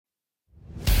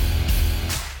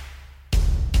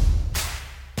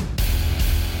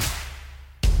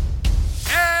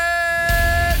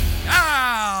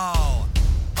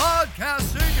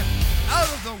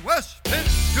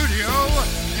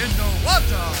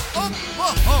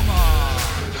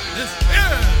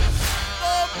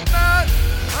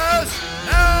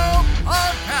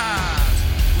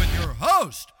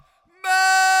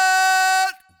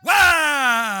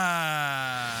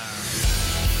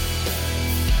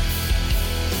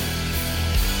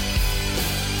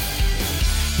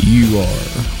You are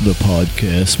the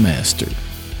podcast master.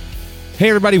 Hey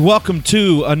everybody, welcome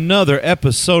to another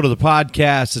episode of the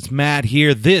podcast. It's Matt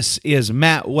here. This is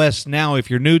Matt West Now. If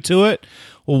you're new to it,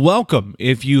 well, welcome.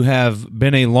 If you have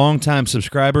been a longtime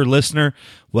subscriber, listener,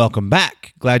 welcome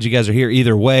back. Glad you guys are here.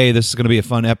 Either way, this is going to be a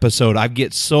fun episode. I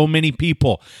get so many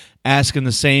people asking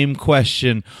the same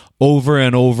question over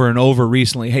and over and over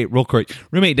recently. Hey, real quick,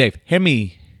 roommate Dave, hand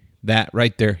me that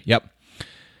right there. Yep.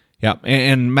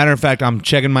 And matter of fact, I'm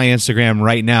checking my Instagram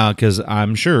right now because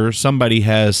I'm sure somebody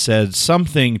has said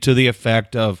something to the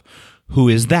effect of, who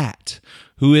is that?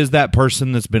 Who is that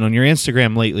person that's been on your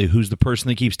Instagram lately? Who's the person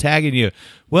that keeps tagging you?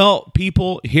 Well,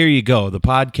 people, here you go. The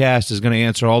podcast is going to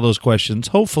answer all those questions.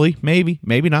 Hopefully, maybe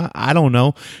not. I don't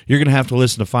know. You're going to have to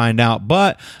listen to find out.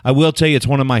 But I will tell you, it's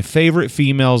one of my favorite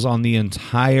females on the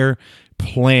entire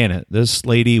planet. This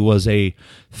lady was a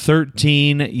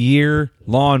 13-year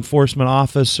law enforcement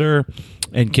officer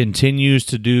and continues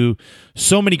to do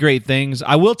so many great things.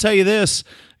 I will tell you this.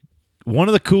 One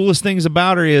of the coolest things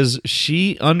about her is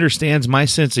she understands my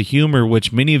sense of humor,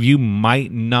 which many of you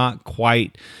might not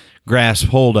quite grasp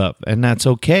hold of, and that's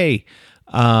okay.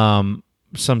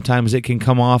 Sometimes it can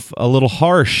come off a little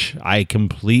harsh. I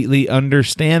completely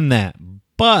understand that.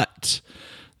 But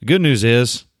the good news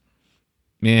is,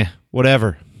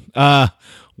 whatever.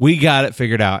 We got it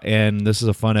figured out, and this is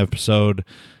a fun episode.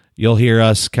 You'll hear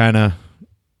us kind of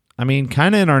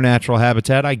in our natural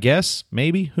habitat, I guess.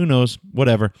 Maybe. Who knows?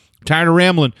 Whatever. Tired of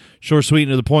rambling. Short, sweet,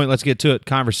 and to the point. Let's get to it.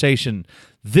 Conversation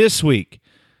this week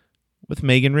with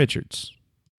Megan Richards.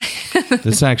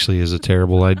 This actually is a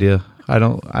terrible idea. I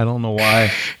don't know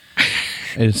why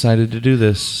I decided to do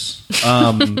this.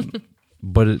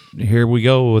 But here we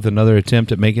go with another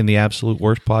attempt at making the absolute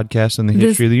worst podcast in the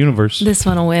history of the universe. This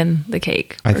one will win the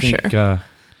cake, sure.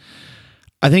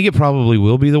 I think it probably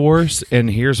will be the worst, and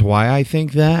here's why I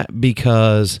think that.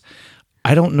 Because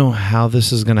I don't know how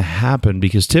this is going to happen,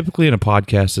 because typically in a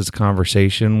podcast, it's a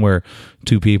conversation where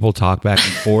two people talk back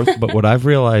and forth, but what I've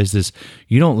realized is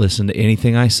you don't listen to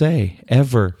anything I say,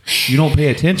 ever. You don't pay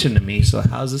attention to me, so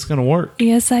how's this going to work?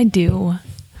 Yes, I do.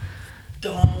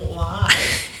 Don't lie.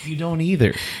 You don't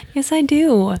either. Yes, I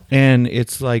do. And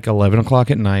it's like 11 o'clock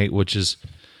at night, which is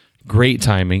great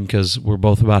timing because we're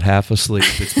both about half asleep.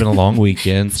 It's been a long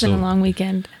weekend. It's been a long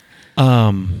weekend.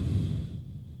 You're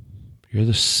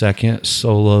the second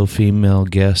solo female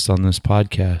guest on this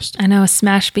podcast. I know,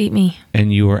 Smash beat me.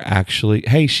 And you were actually,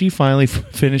 she finally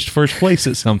finished first place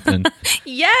at something.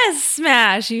 Yes,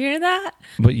 Smash. You hear that?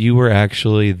 But you were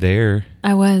actually there.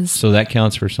 I was. So that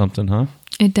counts for something, huh?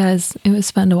 It does. It was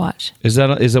fun to watch. Is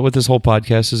that what this whole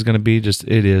podcast is going to be? Just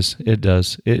it is. It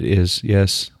does. It is.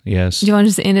 Yes. Do you want to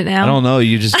just end it now? I don't know.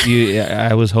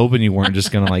 I was hoping you weren't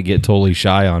just going to get totally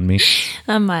shy on me.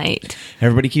 I might.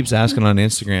 Everybody keeps asking on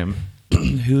Instagram,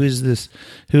 who is this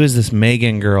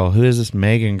Megan girl? Who is this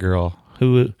Megan girl?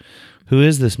 Who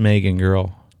is this Megan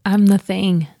girl? I'm the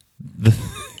thing.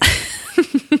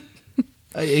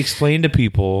 Explain to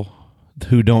people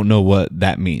who don't know what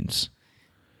that means.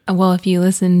 Well, if you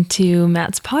listen to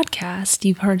Matt's podcast,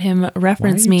 you've heard him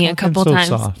reference me a couple times.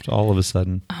 So soft all of a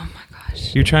sudden. Oh my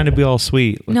gosh. You're trying to be all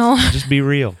sweet. No. Just be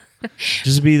real.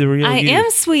 Just be the real I you. am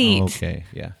sweet. Oh, okay,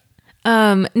 yeah.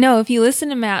 No, if you listen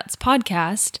to Matt's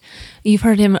podcast, you've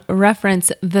heard him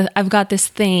reference I've got this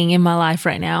thing in my life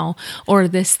right now, or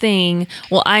this thing.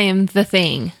 Well, I am the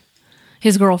thing,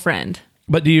 his girlfriend.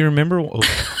 But do you remember?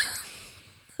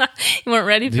 You weren't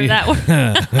ready for that one.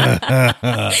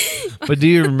 But do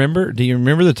you remember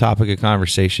the topic of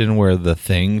conversation where the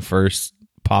thing first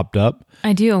popped up?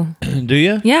 I do. Do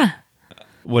you? Yeah.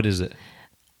 What is it?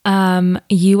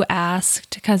 You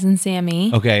asked Cousin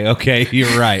Sammy. Okay,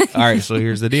 you're right. All right, so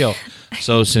here's the deal.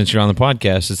 So since you're on the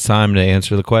podcast, it's time to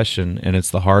answer the question, and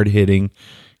it's the hard-hitting,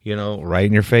 right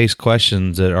in your face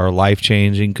questions that are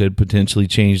life-changing, could potentially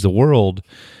change the world.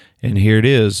 And here it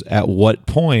is. At what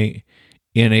point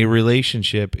in a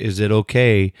relationship is it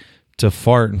okay to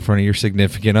fart in front of your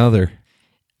significant other?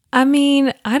 I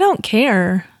mean, I don't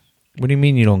care. What do you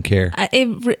mean you don't care?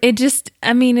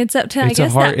 It's up to, I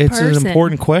guess, that it's person. an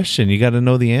important question. You got to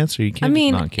know the answer. You can't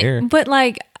just not care. But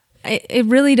it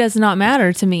really does not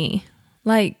matter to me.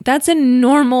 That's a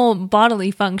normal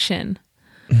bodily function.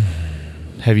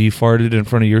 Have you farted in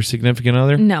front of your significant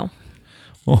other? No.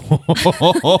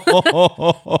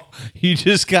 You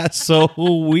just got so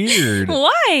weird.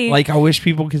 Why? I wish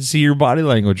people could see your body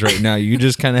language right now. You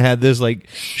just kind of had this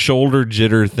shoulder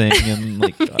jitter thing and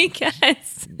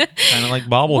because kind of like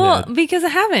bobblehead. Well, because I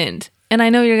haven't, and I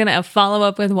know you're gonna follow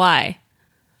up with why.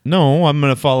 No, I'm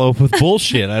gonna follow up with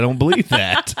bullshit. I don't believe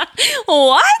that.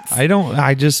 What?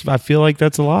 I feel like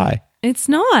that's a lie. It's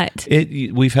not.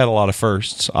 We've had a lot of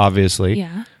firsts, obviously.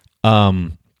 Yeah.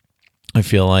 I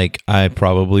feel like I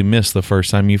probably missed the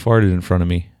first time you farted in front of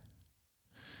me.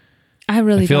 I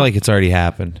feel like it's already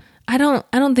happened. I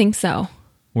don't think so.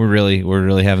 We're really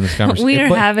having this conversation. We are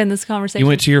having this conversation. You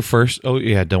went to your first. Oh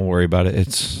yeah, don't worry about it.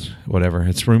 It's whatever.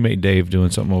 It's roommate Dave doing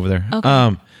something over there.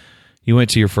 Okay. You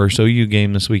went to your first OU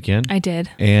game this weekend. I did.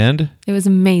 And it was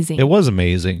amazing. It was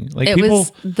amazing. Like it people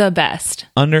was the best.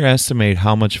 Underestimate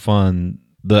how much fun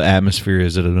the atmosphere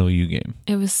is at an OU game.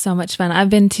 It was so much fun. I've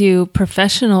been to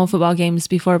professional football games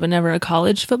before, but never a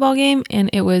college football game, and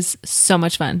it was so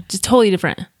much fun. Just totally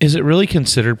different. Is it really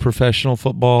considered professional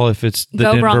football if it's the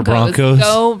Go Denver Broncos?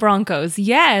 Go Broncos.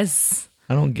 Yes.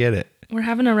 I don't get it. We're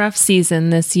having a rough season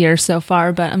this year so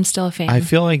far, but I'm still a fan. I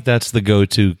feel like that's the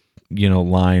go-to,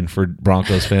 line for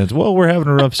Broncos fans. Well, we're having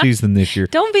a rough season this year.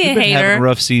 Don't be We've a been hater. having a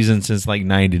rough season since like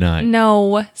 99.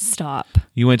 No, stop.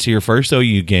 You went to your first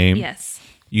OU game. Yes.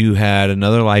 You had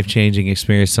another life-changing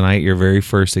experience tonight, your very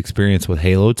first experience with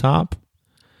Halo Top.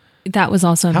 That was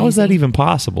also amazing. How is that even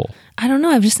possible? I don't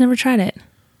know. I've just never tried it.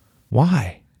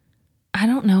 Why? I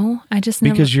don't know. I just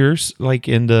never. Because you're like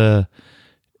into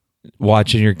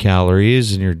watching your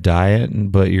calories and your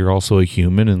diet, but you're also a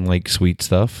human and like sweet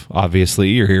stuff.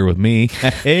 Obviously, you're here with me.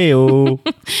 Hey-o.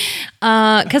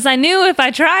 Because I knew if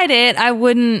I tried it, I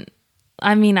wouldn't.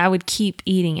 I mean, I would keep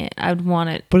eating it. I would want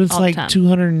it. But it's all like the time.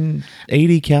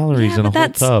 280 calories in a whole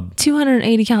tub.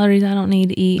 280 calories I don't need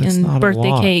to eat That's in not a birthday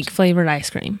lot. cake flavored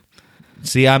ice cream.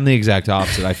 See, I'm the exact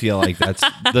opposite. I feel like that's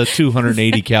the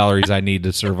 280 calories I need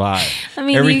to survive. I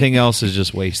mean, everything else is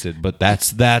just wasted. But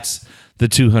that's the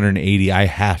 280 I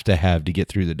have to get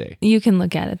through the day. You can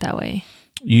look at it that way.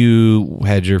 You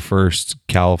had your first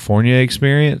California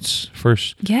experience,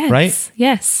 Yes. right?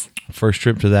 Yes. First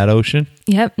trip to that ocean.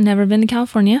 Yep. Never been to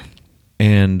California.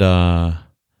 And your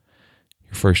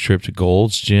first trip to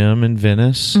Gold's Gym in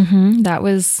Venice. That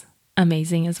was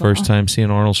amazing as well. First time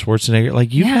seeing Arnold Schwarzenegger.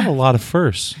 Like, you've had a lot of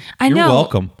firsts. I know. You're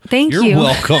welcome. Thank you. You're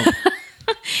welcome.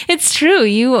 It's true.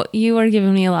 You are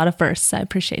giving me a lot of firsts. I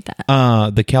appreciate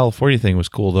that. The California thing was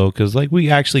cool, though, because like we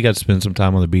actually got to spend some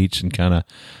time on the beach and kind of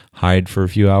hide for a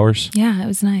few hours. Yeah, it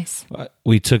was nice.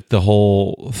 We took the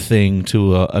whole thing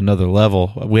to another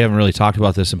level. We haven't really talked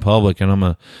about this in public, and I'm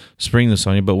going to spring this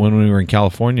on you, but when we were in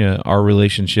California, our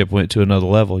relationship went to another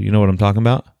level. You know what I'm talking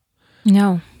about?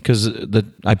 No. Because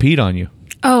I peed on you.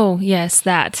 Oh, yes,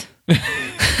 that.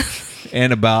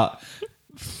 And about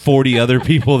 40 other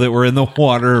people that were in the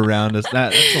water around us.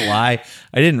 That's a lie.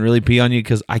 I didn't really pee on you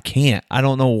because I can't. I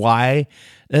don't know why.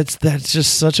 That's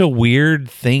just such a weird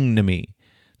thing to me.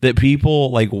 That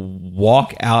people like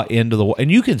walk out into the water,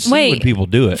 and you can see when people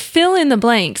do it. Fill in the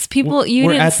blanks. People, you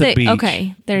we're didn't at say. the beach.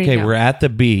 Okay, there you go. Okay, we're at the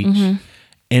beach,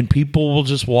 and people will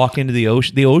just walk into the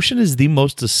ocean. The ocean is the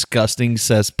most disgusting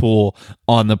cesspool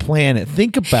on the planet.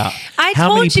 Think about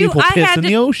how many people piss in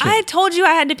the ocean. I told you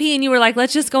I had to pee, and you were like,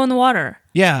 "Let's just go in the water."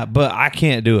 Yeah, but I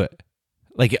can't do it.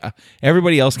 Like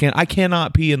everybody else can. I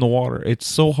cannot pee in the water. It's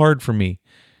so hard for me.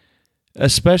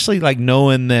 Especially like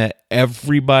knowing that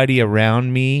everybody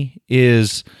around me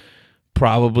is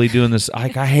probably doing this.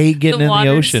 Like I hate getting in the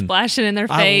ocean, splashing in their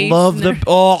face. I love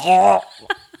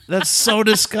that's so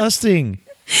disgusting.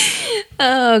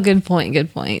 Oh, good point.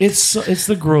 Good point. It's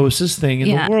the grossest thing in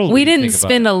the world. We didn't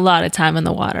spend a lot of time in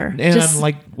the water,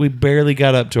 and we barely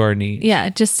got up to our knees. Yeah,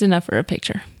 just enough for a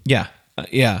picture. Yeah,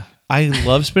 yeah. I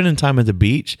love spending time at the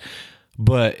beach.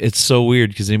 But it's so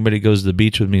weird because anybody goes to the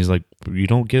beach with me is like, you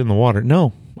don't get in the water.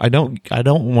 No, I don't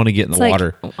want to get in the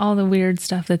water. All the weird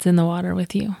stuff that's in the water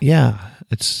with you. Yeah,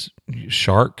 it's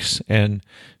sharks and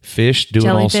fish doing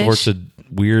Jellyfish. all sorts of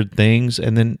weird things,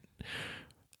 and then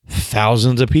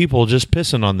thousands of people just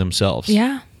pissing on themselves.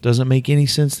 Yeah. Doesn't make any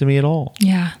sense to me at all.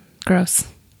 Yeah, gross.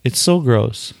 It's so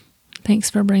gross.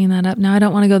 Thanks for bringing that up. Now I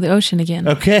don't want to go to the ocean again.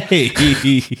 Okay.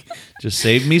 Just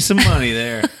save me some money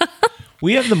there.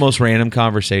 We have the most random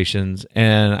conversations,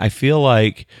 and I feel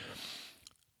like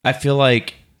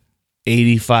 85%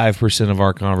 of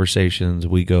our conversations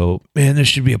we go, man, this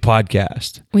should be a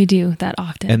podcast. We do that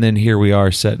often. And then here we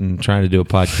are sitting trying to do a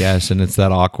podcast, and it's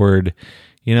that awkward,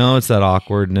 it's that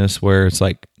awkwardness where it's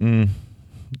like, don't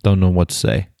know what to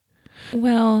say.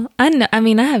 Well, I know. I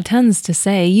mean, I have tons to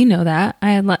say. You know that.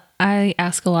 I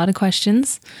ask a lot of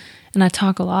questions, and I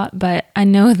talk a lot, but I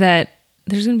know that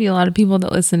there's going to be a lot of people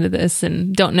that listen to this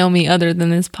and don't know me other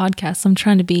than this podcast. So I'm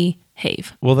trying to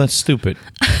behave. Well, that's stupid.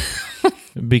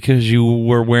 Because you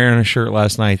were wearing a shirt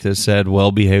last night that said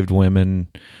well-behaved women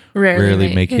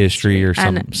rarely make history or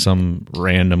some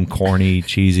random corny,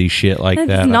 cheesy shit like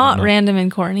that. It's not random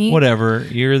and corny. Whatever.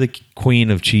 You're the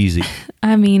queen of cheesy.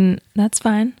 I mean, that's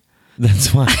fine. That's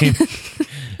fine.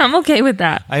 I'm okay with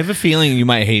that. I have a feeling you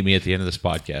might hate me at the end of this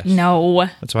podcast. No.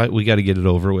 That's why we got to get it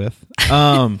over with.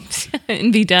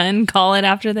 And be done. Call it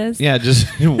after this. Yeah, just,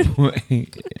 I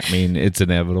mean, it's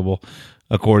inevitable,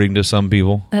 according to some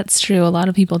people. That's true. A lot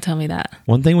of people tell me that.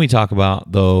 One thing we talk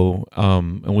about, though,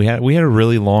 and we had a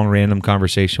really long random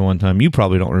conversation one time. You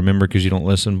probably don't remember because you don't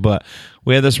listen, but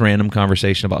we had this random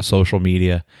conversation about social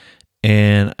media,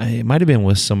 and it might have been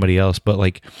with somebody else, but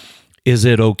like, is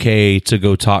it okay to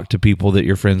go talk to people that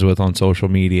you're friends with on social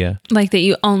media? Like that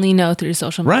you only know through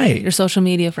social media. Right. Your social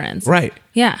media friends. Right.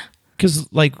 Yeah. Because,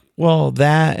 like, well,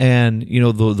 that and, you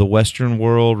know, the Western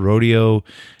world, rodeo,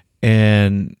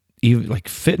 and even like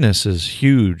fitness is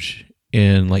huge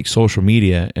in like social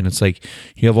media. And it's like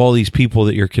you have all these people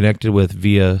that you're connected with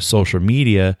via social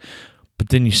media, but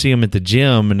then you see them at the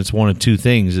gym and it's one of two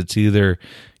things. It's either,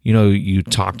 you know, you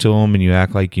talk to them and you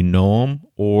act like you know them,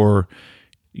 or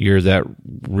you're that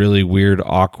really weird,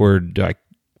 awkward, I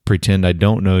pretend I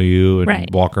don't know you and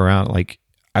Right. walk around like,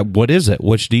 what is it?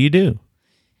 Which do you do?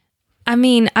 I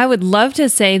mean, I would love to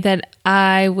say that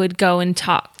I would go and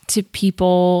talk to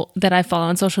people that I follow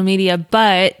on social media,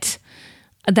 but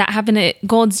that happened at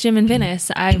Gold's Gym in Venice.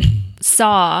 I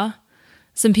saw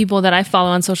some people that I follow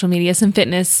on social media, some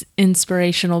fitness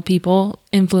inspirational people,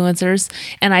 influencers,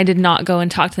 and I did not go and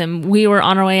talk to them. We were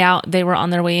on our way out, they were on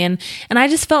their way in, and I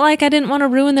just felt like I didn't want to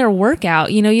ruin their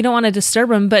workout. You know, you don't want to disturb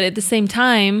them, but at the same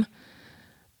time,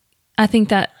 I think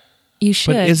that you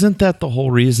should. But isn't that the whole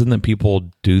reason that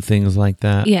people do things like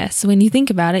that? Yes, when you think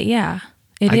about it, yeah,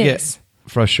 it I is.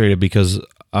 get frustrated because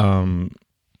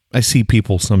I see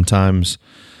people sometimes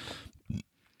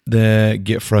that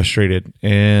get frustrated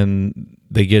and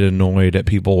they get annoyed at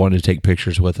people wanting to take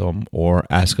pictures with them or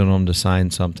asking them to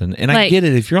sign something. And I Like- get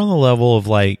it. If you're on the level of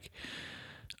like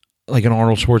an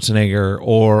Arnold Schwarzenegger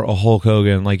or a Hulk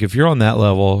Hogan, like if you're on that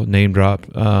level, name drop,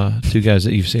 two guys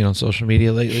that you've seen on social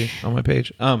media lately on my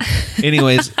page.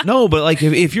 Anyways, no, but like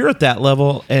if you're at that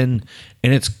level and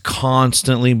it's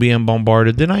constantly being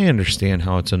bombarded, then I understand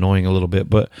how it's annoying a little bit.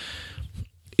 But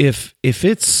if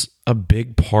it's a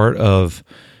big part of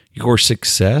your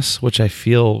success, which I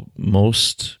feel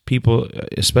most people,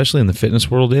 especially in the fitness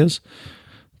world, is,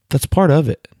 that's part of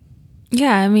it.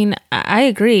 Yeah, I mean, I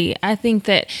agree. I think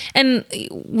that, and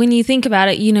when you think about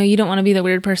it, you know, you don't want to be the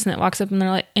weird person that walks up and they're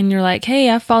like, and you're like, hey,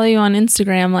 I follow you on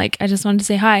Instagram. Like, I just wanted to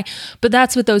say hi. But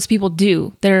that's what those people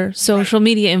do. They're social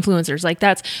media influencers. Like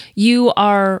you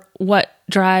are what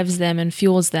drives them and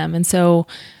fuels them. And so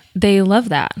they love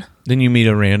that. Then you meet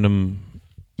a random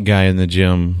guy in the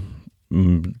gym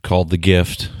called The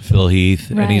Gift, Phil Heath,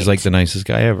 and he's Right. like the nicest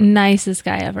guy ever. Nicest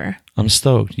guy ever. I'm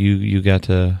stoked. You got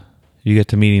to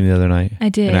meet him the other night. I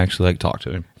did. And actually like talk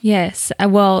to him. Yes.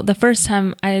 Well, the first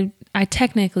time I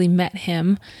technically met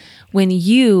him when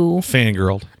you,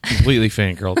 Fangirled. Completely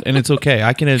fangirled. And it's okay.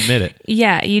 I can admit it.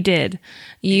 yeah, you did.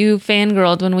 You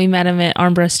fangirled when we met him at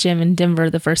Armbrust Gym in Denver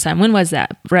the first time. When was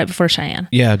that? Right before Cheyenne.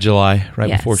 Yeah, July, right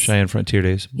Yes. before Cheyenne Frontier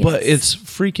Days. Yes. But it's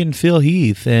freaking Phil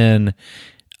Heath. And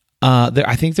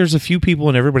I think there's a few people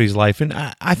in everybody's life. And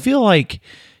I feel like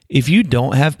if you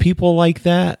don't have people like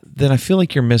that, then I feel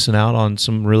like you're missing out on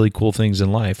some really cool things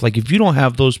in life. Like if you don't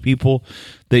have those people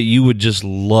that you would just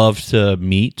love to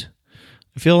meet,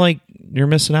 I feel like you're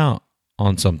missing out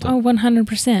on something. Oh,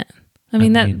 100%. I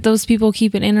mean, those people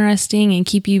keep it interesting and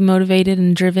keep you motivated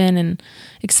and driven and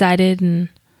excited. And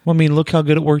Well, I mean, look how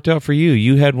good it worked out for you.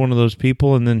 You had one of those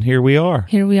people, and then here we are.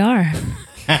 here we are.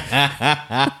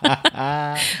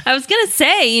 I was going to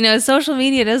say, you know, social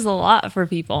media does a lot for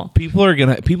people.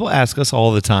 People ask us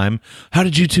all the time, how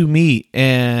did you two meet?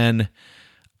 And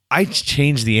I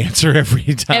change the answer every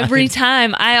time. Every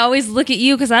time. I always look at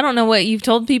you because I don't know what you've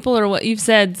told people or what you've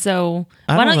said. So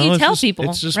why don't you know. tell It's just- people?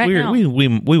 It's just right weird. now?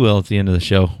 We will at the end of the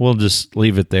show. We'll just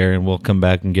leave it there and we'll come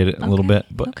back and get it in a little bit.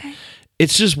 But Okay.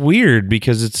 it's just weird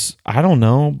because I don't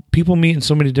know. People meet in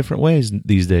so many different ways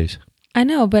these days. I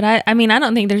know, but I mean, I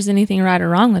don't think there's anything right or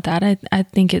wrong with that. I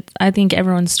think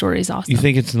everyone's story is awesome. You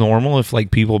think it's normal if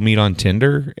like people meet on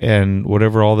Tinder and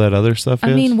whatever all that other stuff is?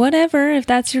 I mean, whatever, if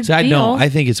that's your See, I deal. don't. I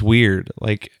think it's weird.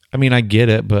 Like, I mean, I get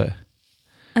it, but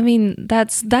I mean,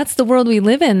 that's the world we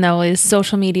live in, though, is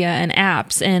social media and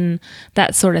apps and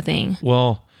that sort of thing.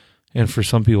 well, and for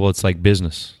some people, it's like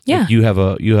business. Yeah. Like you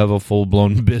have a full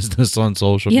blown business on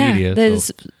social Yeah, media. that so-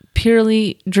 is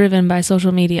purely driven by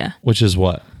social media. which is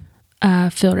what?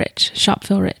 Phil Rich, Shop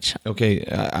Phil Rich. Okay,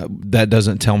 that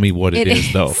doesn't tell me what it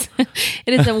is, though.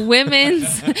 It is a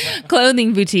women's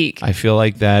clothing boutique. I feel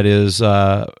like that is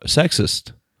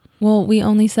sexist. Well, we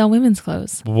only sell women's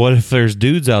clothes. What if there's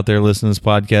dudes out there listening to this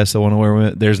podcast that want to wear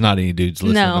women? There's not any dudes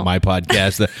listening No. to my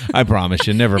podcast. I promise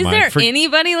you. Never Is mind. there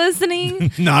anybody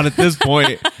listening? Not at this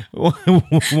point.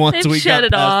 Once we shut got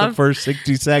it past off. the first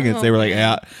 60 seconds, they were like,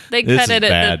 "Yeah, They this cut is it at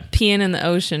bad." the peeing in the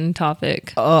ocean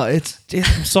topic. I'm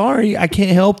sorry, I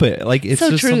can't help it. Like it's So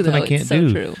just true, something though. I can't It's so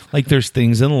do. true. Like there's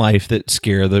things in life that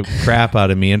scare the crap out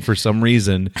of me, and for some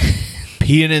reason,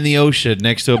 peeing in the ocean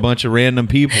next to a bunch of random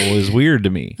people is weird to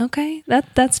me. Okay,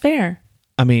 that's fair.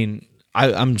 I mean,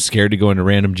 I'm scared to go into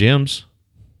random gyms.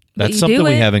 But That's you something do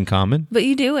we it. have in common. But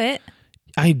you do it.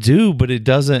 I do, but it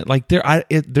doesn't like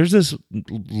there's this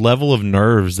level of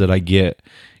nerves that I get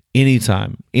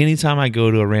anytime I go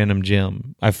to a random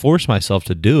gym. I force myself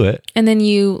to do it. And then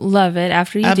you love it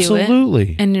after you do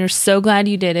Absolutely. it. And you're so glad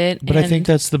you did it. But I think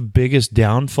that's the biggest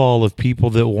downfall of people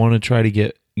that want to try to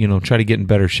get in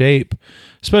better shape,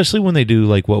 especially when they do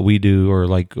like what we do or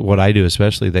like what I do,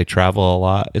 especially they travel a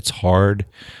lot. It's hard.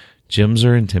 Gyms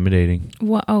are intimidating.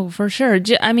 Well, oh, for sure.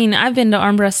 I mean, I've been to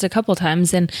Armrest a couple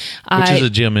times, and Which is a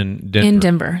gym in Denver. in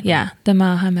Denver, yeah, the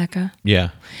Maha Mecca. Yeah.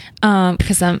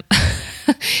 Because I'm,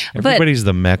 Everybody's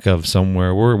the mecca of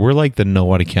somewhere. We're like the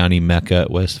Nowata County mecca at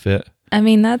Westfit. I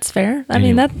mean, that's fair. I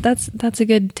mean, Anyway. that's a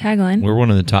good tagline. We're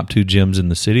one of the top 2 gyms in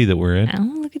the city that we're in.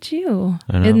 Oh, look at you!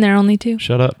 I know. Isn't there only 2?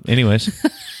 Shut up. Anyways,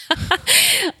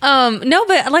 No,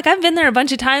 but like I've been there a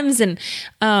bunch of times, and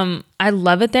I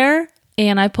love it there.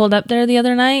 And I pulled up there the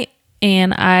other night,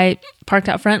 and I parked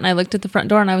out front, and I looked at the front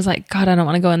door, and I was like, God, I don't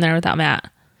want to go in there without Matt.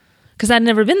 Because I'd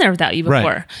never been there without you before.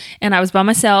 Right. And I was by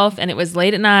myself, and it was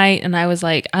late at night, and I was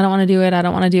like, I don't want to do it. I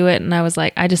don't want to do it. And I was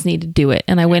like, I just need to do it.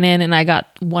 And I went in, and I got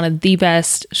one of the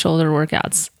best shoulder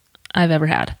workouts I've ever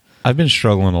had. I've been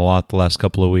struggling a lot the last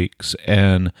couple of weeks,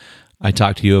 and I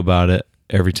talk to you about it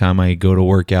every time I go to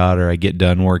work out or I get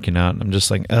done working out. And I'm just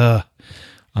like, I'm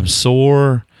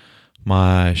sore.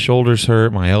 My shoulders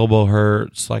hurt. My elbow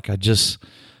hurts. Like I'm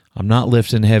not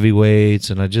lifting heavy weights,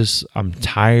 and I'm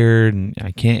tired, and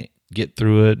I can't get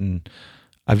through it. And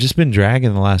I've just been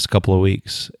dragging the last couple of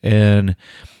weeks, and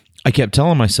I kept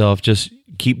telling myself, just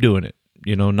keep doing it,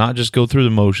 not just go through the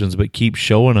motions, but keep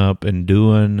showing up and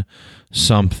doing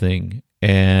something.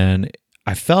 And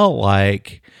I felt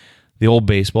like the old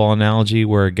baseball analogy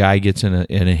where a guy gets in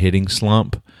a hitting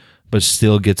slump, but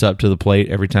still gets up to the plate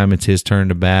every time it's his turn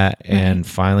to bat, and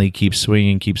finally keeps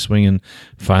swinging,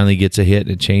 finally gets a hit,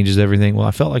 and it changes everything. Well,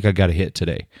 I felt like I got a hit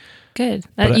today. Good.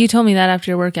 But You told me that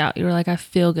after your workout. You were like, I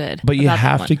feel good. But you about that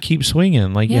have one. to keep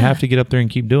swinging. Like you Yeah. have to get up there and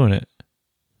keep doing it.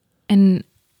 And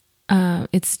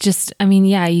it's just, I mean,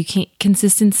 yeah, you can't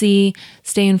consistency,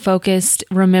 staying focused,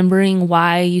 remembering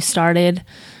why you started.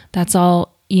 That's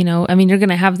all, I mean, you're going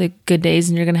to have the good days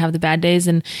and you're going to have the bad days,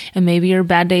 and maybe your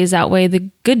bad days outweigh the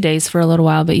good days for a little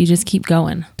while, but you just keep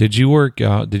going. Did you work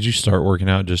out? Did you start working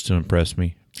out just to impress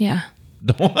me? Yeah.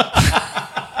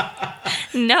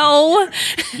 No,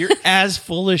 You're as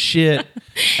full of shit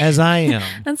as I am.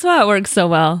 that's why it works so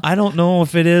well. I don't know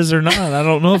if it is or not. I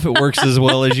don't know if it works as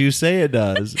well as you say it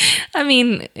does. I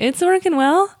mean, it's working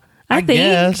well. I think.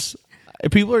 guess.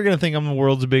 People are going to think I'm the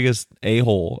world's biggest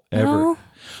a-hole ever. No.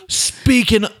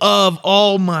 Speaking of,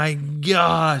 oh my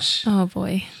gosh. Oh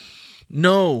boy.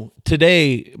 No,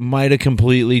 today might have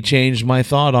completely changed my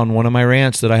thought on one of my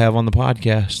rants that I have on the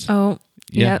podcast. Oh,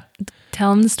 Yeah. Yep.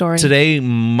 Tell them the story. Today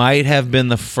might have been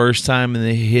the first time in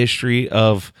the history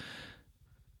of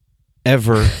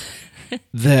ever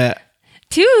that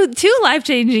Two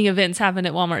life-changing events happened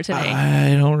at Walmart today.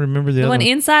 I don't remember the The other one one.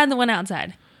 inside and the one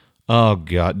outside. Oh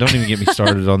God! Don't even get me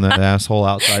started on that asshole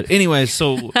outside. Anyway,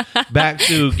 so back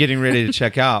to getting ready to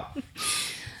check out.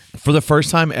 For the first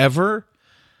time ever,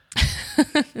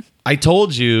 I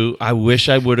told you I wish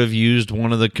I would have used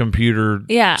one of the computer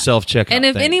self-checkout. And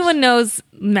if things. anyone knows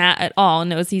Matt at all,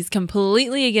 knows he's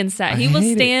completely against that. He will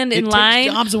hate it. stand It in takes line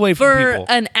jobs away from for people.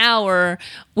 an hour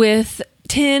with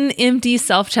 10 empty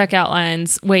self-checkout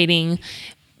lines waiting I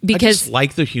because just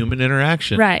like the human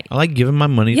interaction. Right. I like giving my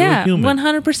money to a yeah, human.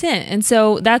 100%. And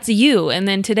so that's you. And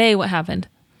then today what happened?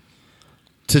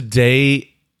 Today,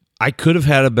 I could have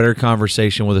had a better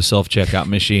conversation with a self-checkout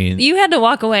machine. You had to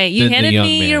walk away. You The handed young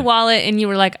me man. your wallet and you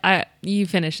were like, you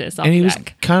finish this. I'll And be he was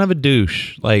back. kind of a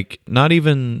douche. Like, not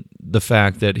even the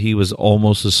fact that he was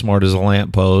almost as smart as a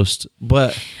lamppost.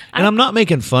 But, and I'm not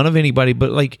making fun of anybody,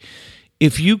 but like,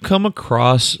 if you come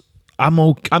across,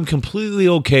 I'm completely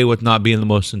okay with not being the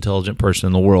most intelligent person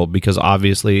in the world because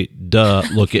obviously, duh,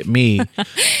 look at me.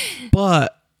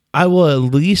 But I will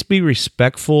at least be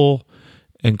respectful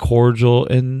and cordial.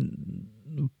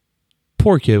 And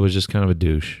poor kid was just kind of a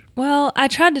douche. Well, I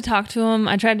tried to talk to him.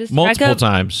 I tried to strike Multiple up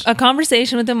times. a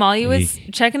conversation with him while he was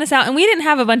checking us out. And we didn't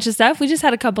have a bunch of stuff. We just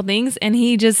had a couple things. And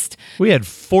he just... We had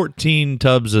 14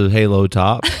 tubs of Halo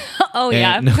Top. Oh,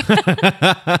 yeah. And-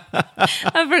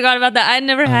 I forgot about that. I'd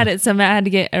never had it. So Matt had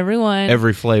to get Every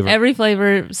flavor. every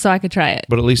flavor so I could try it.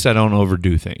 But at least I don't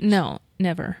overdo things. No,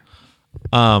 never.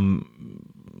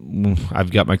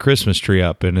 I've got my Christmas tree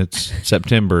up and it's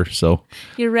September, so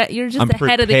You're just I'm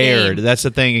ahead of the prepared. game. That's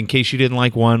the thing. In case you didn't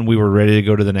like one, we were ready to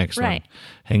go to the next Right. one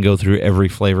and go through every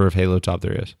flavor of Halo Top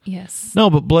there is. Yes. No,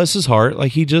 but bless his heart,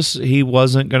 like he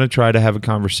wasn't going to try to have a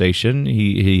conversation.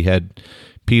 He had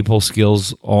people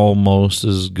skills almost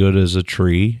as good as a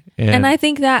tree. And I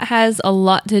think that has a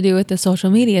lot to do with the social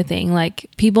media thing. Like,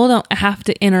 people don't have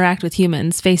to interact with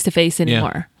humans face to face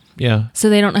anymore. Yeah. So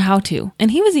they don't know how to.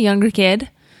 And he was a younger kid.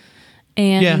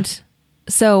 And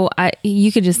so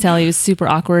you could just tell he was super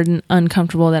awkward and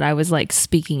uncomfortable that I was like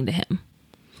speaking to him.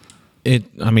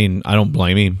 I mean, I don't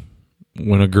blame him.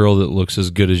 When a girl that looks as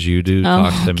good as you do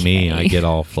talks to me, I get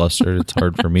all flustered. It's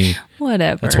hard for me.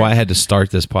 Whatever. That's why I had to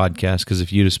start this podcast, because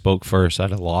if you'd have spoke first,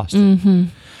 I'd have lost it.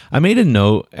 I made a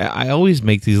note. I always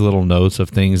make these little notes of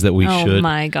things that we Oh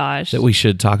my gosh.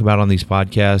 should talk about on these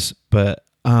podcasts, but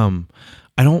I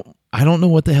don't know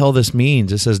what the hell this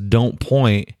means. It says don't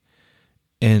point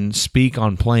and speak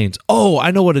on planes. Oh,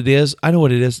 I know what it is.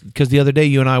 Because the other day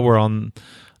you and I were on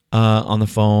the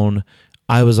phone.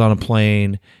 I was on a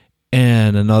plane.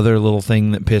 And another little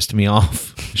thing that pissed me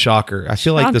off. Shocker. I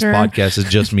feel like this Shocker. podcast is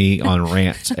just me on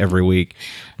rants every week.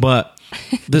 But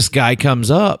this guy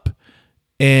comes up,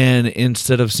 and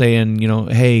instead of saying,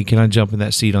 hey, can I jump in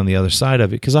that seat on the other side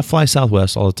of it? Because I fly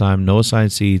Southwest all the time, no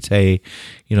assigned seats. Hey,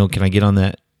 can I get on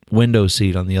that window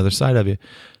seat on the other side of you?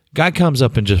 Guy comes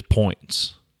up and just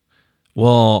points.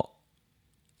 Well,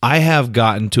 I have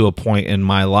gotten to a point in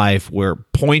my life where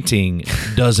pointing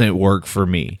doesn't work for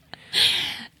me.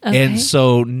 Okay. And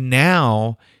so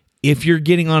now, if you're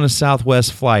getting on a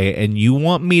Southwest flight and you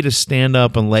want me to stand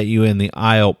up and let you in the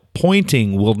aisle,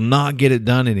 pointing will not get it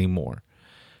done anymore.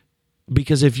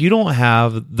 Because if you don't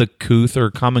have the couth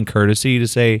or common courtesy to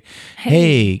say,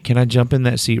 hey, can I jump in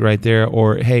that seat right there?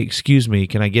 Or, hey, excuse me,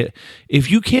 can I get...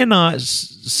 If you cannot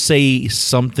say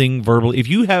something verbally, if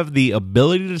you have the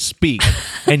ability to speak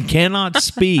and cannot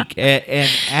speak and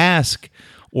ask...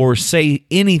 or say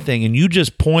anything, and you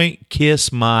just point,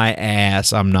 kiss my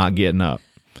ass, I'm not getting up.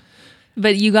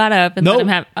 But you got up and let him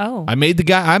have... Oh. I made the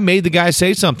guy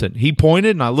say something. He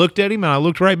pointed, and I looked at him, and I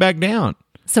looked right back down.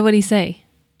 So what'd he say?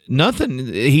 Nothing.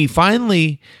 He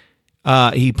finally,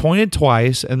 he pointed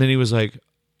twice, and then he was like,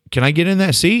 can I get in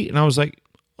that seat? And I was like,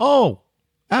 oh,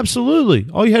 absolutely.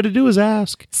 All you had to do was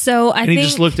ask. So And he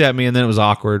just looked at me, and then it was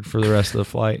awkward for the rest of the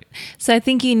flight. So I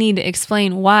think you need to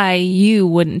explain why you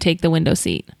wouldn't take the window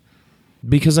seat.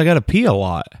 Because I got to pee a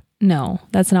lot. No,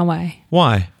 that's not why.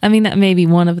 Why? I mean, that may be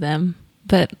one of them,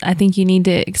 but I think you need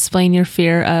to explain your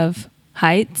fear of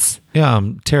heights Yeah,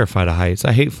 I'm terrified of heights.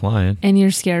 I hate flying. and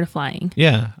you're scared of flying.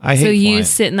 Yeah, I hate So you flying.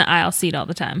 sit in the aisle seat all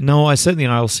the time. No, I sit in the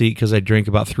aisle seat because I drink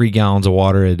about 3 gallons of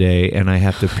water a day, and I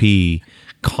have to pee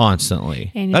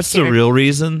constantly. And you're That's the scared. real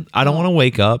reason. I don't want to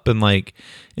wake up and like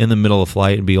in the middle of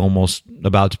flight and be almost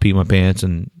about to pee my pants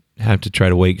and have to try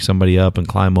to wake somebody up and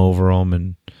climb over them.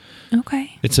 And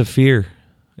Okay. it's a fear.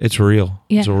 It's real.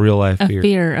 It's a real life A fear.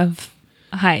 fear of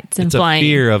heights and It's flying. a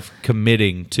fear of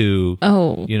committing to.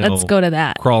 Oh, let's go to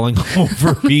that. Crawling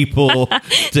over people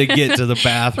to get to the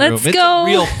bathroom. Let's it's go. a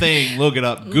real thing. Look it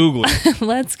up. Google it.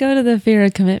 Let's go to the fear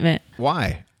of commitment.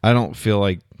 Why? I don't feel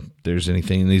like there's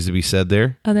anything that needs to be said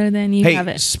there. Other than you have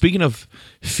Hey, it. speaking of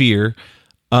fear,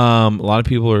 a lot of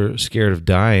people are scared of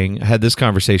dying. I had this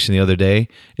conversation the other day.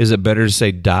 Is it better to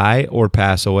say die or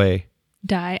pass away?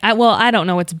 Die. I don't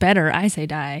know what's better. I say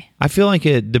die. I feel like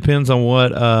it depends on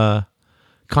what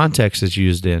context it's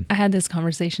used in. I had this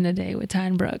conversation today with Ty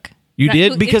and Brooke. You That-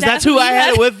 did? is Because that that's who you I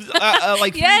had it with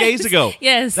like 3 days ago.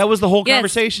 Yes. That was the whole Yes.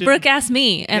 conversation. Brooke asked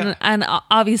me, and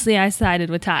obviously I sided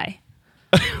with Ty.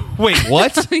 Wait,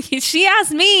 what? She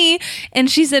asked me, and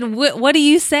she said, what do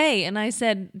you say? And I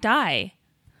said, die.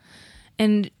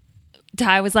 And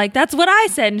Ty was like, that's what I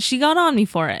said, and she got on me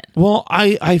for it. Well,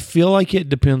 I feel like it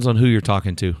depends on who you're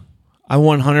talking to. I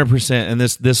 100%, and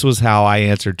this was how I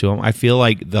answered to him. I feel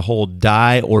like the whole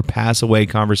die or pass away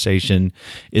conversation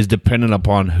is dependent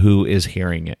upon who is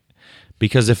hearing it.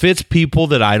 Because if it's people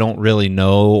that I don't really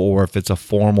know, or if it's a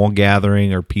formal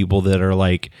gathering, or people that are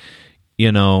like,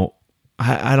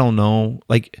 I don't know.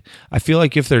 Like, I feel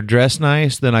like if they're dressed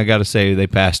nice, then I got to say they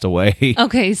passed away.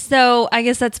 Okay, so I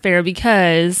guess that's fair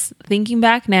because thinking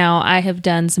back now, I have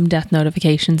done some death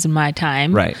notifications in my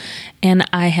time. Right. And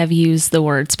I have used the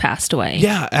words passed away.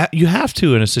 Yeah, you have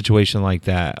to in a situation like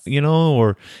that,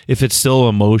 or if it's still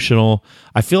emotional.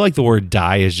 I feel like the word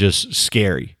die is just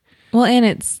scary. Well, and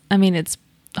it's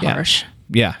harsh.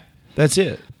 Yeah, that's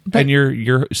it.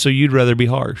 And so you'd rather be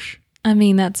harsh. I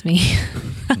mean, that's me.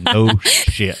 No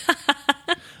shit.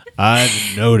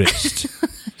 I've noticed.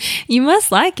 You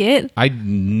must like it. I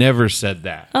never said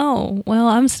that. Oh, well,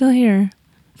 I'm still here.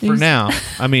 For now.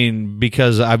 I mean,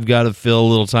 because I've got to fill a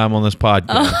little time on this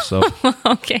podcast. So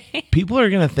Okay. people are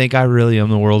going to think I really am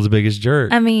the world's biggest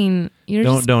jerk. I mean,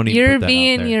 Don't even you're put that out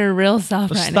being there. your real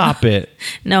self right now. Stop it.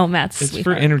 No, Matt's It's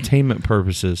sweetheart. for entertainment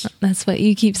purposes. That's what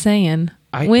you keep saying.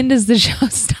 I- When does the show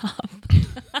stop?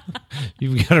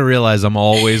 You've got to realize I'm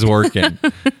always working.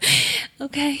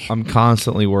 Okay. I'm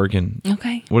constantly working.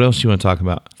 Okay. What else do you want to talk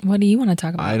about? What do you want to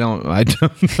talk about? I don't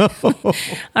know.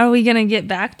 Are we going to get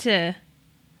back to...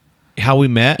 How we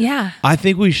met? Yeah. I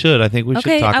think we should. I think we should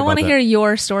Okay, talk about I want to that. hear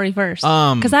your story first.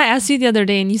 Because I asked you the other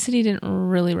day and you said you didn't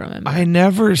really remember.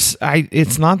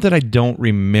 It's not that I don't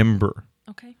remember.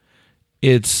 Okay.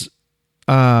 It's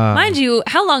Mind you,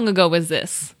 how long ago was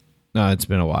this? no, it's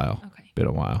been a while. Okay. Been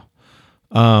a while.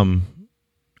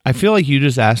 I feel like you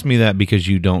just asked me that because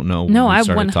you don't know when No, we I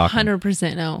started talking.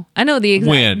 100% know. I know the exact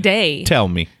When? day. Tell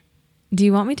me. Do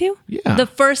you want me to? Yeah. The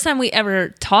first time we ever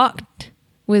talked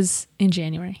was in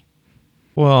January.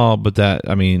 Well, but that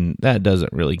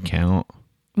doesn't really count.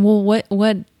 Well,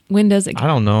 when does it I count?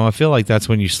 don't know. I feel like that's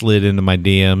when you slid into my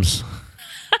DMs.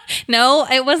 No,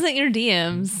 it wasn't your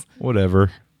DMs.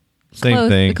 Whatever. Same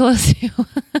thing. Close to.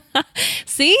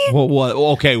 See? What?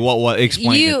 Okay, what?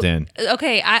 Explain it then.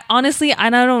 Okay, I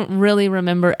don't really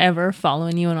remember ever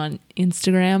following you on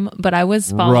Instagram, but I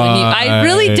was following you. I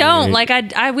really don't. Right.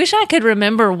 Like, I wish I could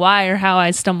remember why or how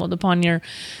I stumbled upon your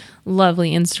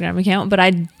lovely Instagram account, but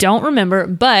I don't remember.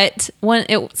 But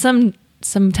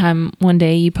sometime one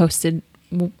day you posted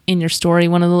in your story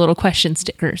one of the little question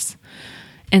stickers,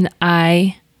 and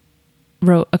I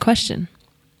wrote a question,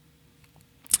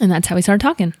 and that's how we started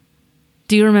talking.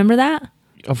 Do you remember that?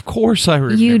 Of course I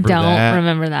remember You don't that.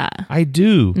 remember that. I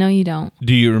do. No, you don't.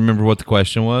 Do you remember what the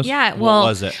question was? Yeah, well, what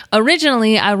was it?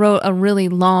 Originally, I wrote a really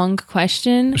long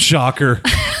question. Shocker.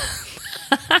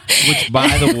 Which, by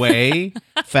the way,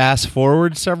 fast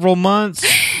forward several months.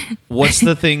 What's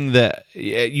the thing that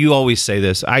you always say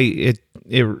this?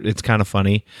 It's kind of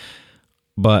funny,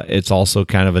 but it's also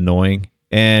kind of annoying.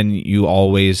 And you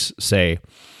always say,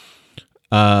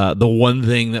 the one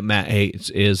thing that Matt hates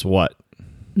is what?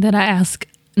 That I ask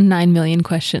 9 million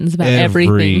questions about Every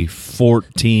everything.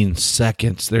 14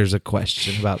 seconds, there's a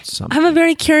question about something. I'm a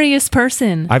very curious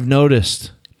person. I've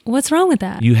noticed. What's wrong with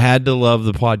that? You had to love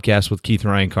the podcast with Keith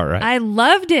Ryan Cartwright. I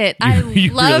loved it. I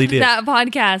you loved really did. that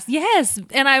podcast. Yes.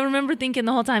 And I remember thinking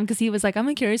the whole time, because he was like, I'm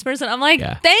a curious person. I'm like,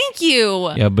 Yeah. thank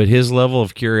you. Yeah, but his level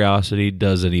of curiosity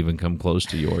doesn't even come close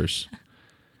to yours.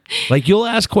 Like, you'll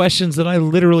ask questions that I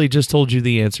literally just told you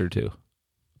the answer to.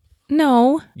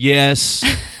 No, Yes.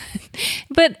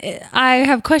 but I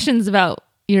have questions about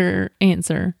your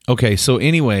answer. Okay, so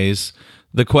anyways,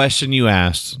 the question you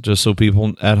asked, just so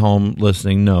people at home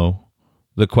listening know,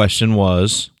 the question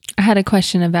was... I had a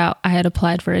question about, I had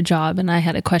applied for a job and I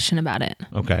had a question about it.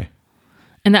 Okay.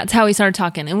 And that's how we started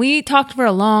talking. And we talked for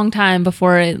a long time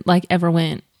before it ever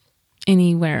went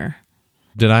anywhere.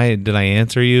 Did I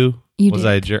answer you? You was did.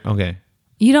 I a jerk? Okay.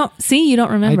 You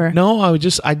don't remember. No, I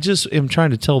just am trying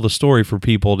to tell the story for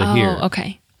people to hear. Oh,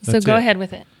 okay. So That's go it. ahead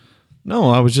with it. No,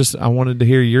 I wanted to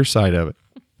hear your side of it.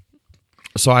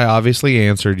 So I obviously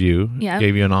answered you, Yeah.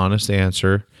 gave you an honest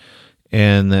answer,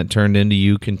 and that turned into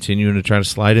you continuing to try to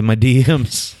slide in my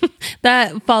DMs.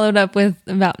 That followed up with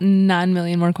about 9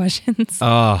 million more questions.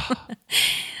 Oh,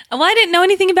 Well, I didn't know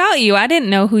anything about you. I didn't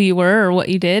know who you were or what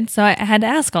you did. So I had to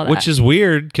ask all that. which is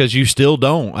weird because you still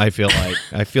don't, I feel like.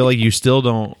 I feel like you still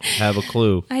don't have a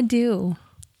clue. I do.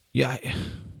 Yeah.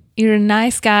 You're a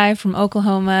nice guy from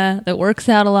Oklahoma that works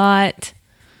out a lot.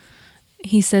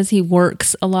 He says he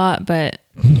works a lot, but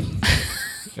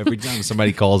Every time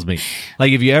somebody calls me,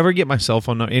 like if you ever get my cell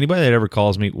phone number, anybody that ever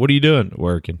calls me, what are you doing?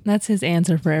 Working. that's his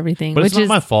answer for everything. But which it's not is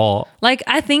my fault. like,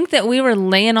 I think that we were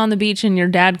laying on the beach and your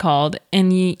dad called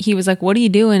and he was like, what are you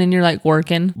doing? And you're like,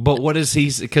 working. But what does he?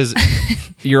 Because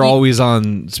you're always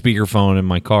on speakerphone in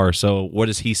my car. So what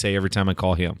does he say every time I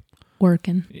call him?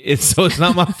 Working. It's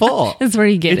not my fault. That's where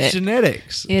you get It's it.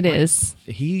 genetics. It is.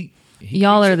 He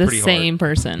Y'all takes are it the pretty same hard.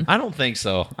 person. I don't think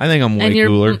so. I think I'm way And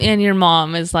cooler. your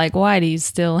mom is like, why do you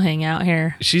still hang out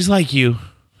here? She's like you,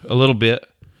 a little bit.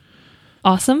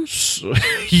 Awesome.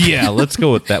 Yeah, let's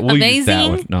go with that. We'll use that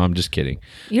Amazing? one. No, I'm just kidding.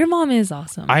 Your mom is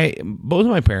awesome. Both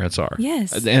of my parents are.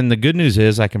 Yes. And the good news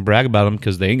is I can brag about them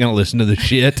because they ain't going to listen to the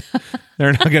shit.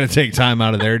 They're not going to take time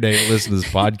out of their day to listen to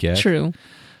this podcast. True.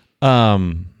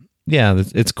 Yeah,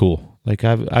 it's cool. Like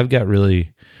I've got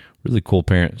really, really cool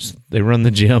parents. They run the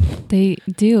gym They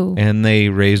do. and they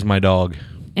raised my dog.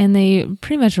 And they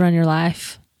pretty much run your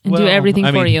life and do Well, everything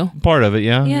I for mean, you. Part of it,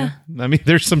 yeah. Yeah. I mean,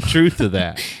 there's some truth to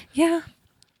that. Yeah.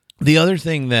 The other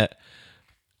thing that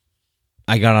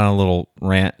I got on a little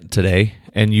rant today,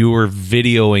 and you were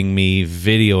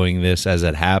videoing this as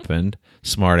it happened,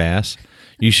 smart ass.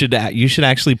 You should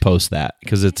actually post that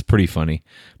because it's pretty funny.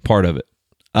 Part of it.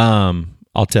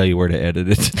 I'll tell you where to edit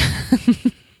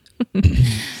it.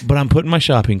 But I'm putting my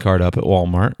shopping cart up at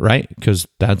Walmart, right? Because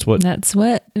that's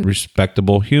what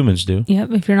respectable humans do.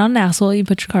 Yep. If you're not an asshole, you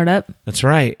put your card up. That's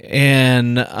right.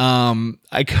 And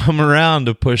I come around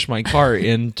to push my cart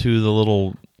into the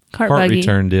little Cart cart buggy.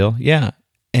 return deal. Yeah.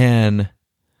 And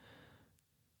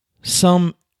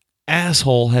some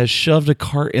asshole has shoved a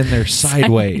cart in there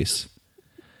sideways.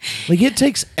 Like, it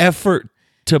takes effort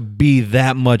to be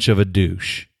that much of a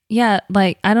douche. Yeah.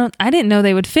 Like, I didn't know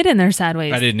they would fit in there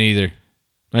sideways. I didn't either.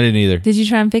 Did you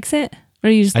try and fix it? Or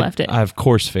you just left it? I of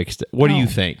course fixed it. What do you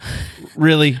think?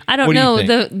 Really? I don't What do you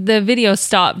know. think? The video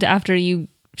stopped after you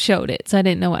showed it, so I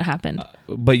didn't know what happened.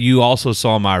 But you also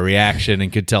saw my reaction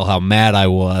and could tell how mad I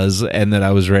was and that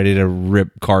I was ready to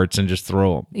rip carts and just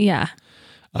throw them. Yeah.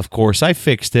 Of course, I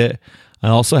fixed it. I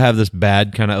also have this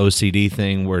bad kind of OCD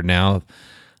thing where now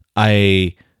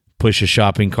I push a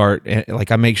shopping cart and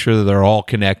like I make sure that they're all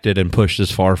connected and pushed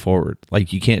as far forward.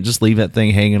 Like, you can't just leave that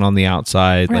thing hanging on the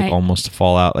outside, Right. like almost to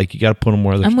fall out. Like, you got to put them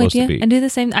where they're I'm with supposed you. to be. I do the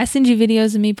same. I send you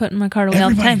videos of me putting my cart away all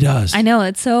the time. Everybody does. I know.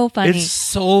 It's so funny. It's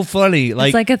so funny.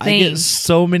 Like like a I thing. get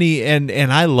so many, and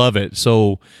I love it.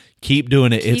 So keep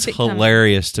doing it. Keep It's it coming.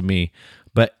 hilarious to me.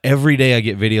 But every day I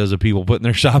get videos of people putting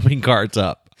their shopping carts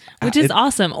up. Which is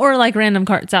awesome. Or like random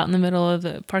carts out in the middle of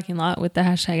the parking lot with the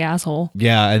hashtag asshole.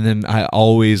 Yeah, and then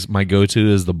my go-to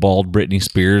is the bald Britney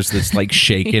Spears that's like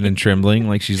shaking and trembling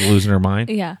like she's losing her mind.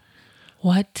 Yeah.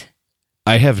 What?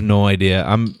 I have no idea.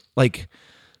 I'm like,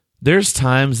 there's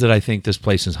times that I think this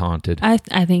place is haunted. I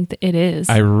think that it is.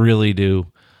 I really do.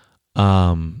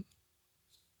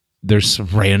 There's some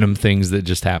random things that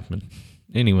just happen.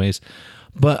 Anyways,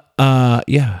 but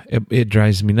yeah, it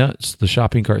drives me nuts, the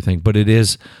shopping cart thing. But it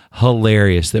is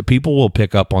hilarious that people will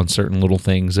pick up on certain little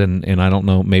things, and I don't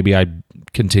know, maybe I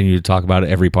continue to talk about it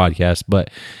every podcast, but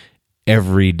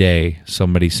every day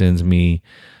somebody sends me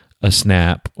a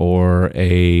snap or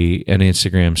an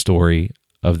Instagram story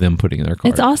of them putting their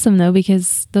cart. It's awesome though,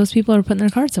 because those people are putting their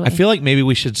carts away. I feel like maybe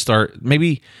we should start.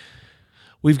 Maybe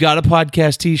we've got a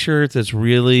podcast T-shirt that's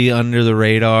really under the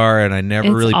radar, and I never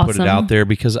It's really put it awesome. out there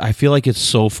because I feel like it's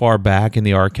so far back in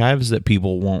the archives that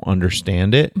people won't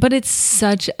understand it. But it's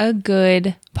such a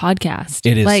good podcast.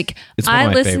 It is. Like, It's one of I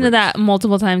my listened to favorites. that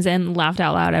multiple times and laughed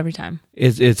out loud every time.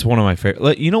 It's one of my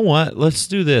favorite. You know what? Let's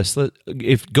do this.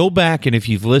 Go back, and if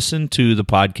you've listened to the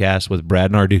podcast with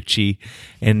Brad Narducci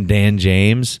and Dan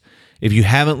James, if you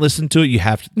haven't listened to it, you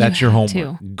have to. That's your have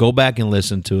homework. to. Go back and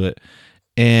listen to it,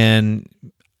 and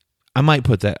I might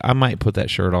put that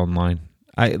shirt online.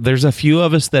 There's a few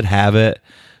of us that have it,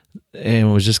 and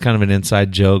it was just kind of an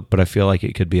inside joke, but I feel like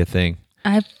it could be a thing.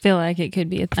 I feel like it could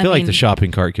be. I feel like the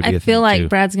shopping cart could be a thing I feel like too.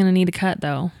 Brad's going to need a cut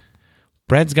though.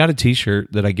 Brad's got a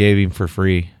T-shirt that I gave him for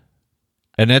free,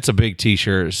 and that's a big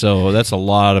T-shirt, so that's a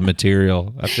lot of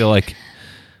material. I feel like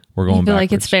we're going. You feel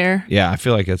like it's backwards. fair? Yeah, I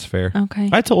feel like that's fair. Okay.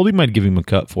 I told him I'd give him a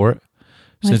cut for it,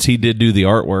 since he did do the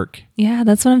artwork. Yeah,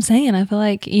 that's what I'm saying. I feel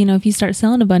like, if you start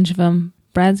selling a bunch of them,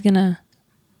 Brad's going to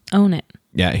own it.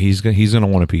 Yeah, he's gonna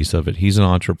want a piece of it. He's an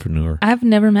entrepreneur. I've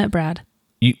never met Brad.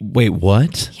 Wait,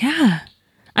 what? Yeah.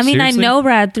 I mean, Seriously? I know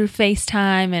Brad through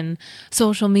FaceTime and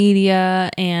social media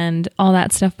and all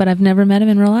that stuff, but I've never met him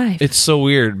in real life. It's so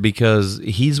weird because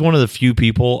he's one of the few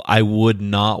people I would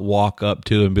not walk up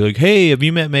to and be like, "Hey, have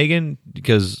you met Megan?"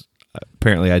 Because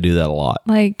apparently I do that a lot.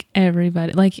 Like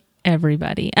everybody.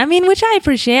 I mean, which I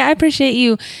appreciate. I appreciate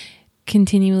you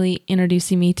continually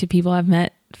introducing me to people I've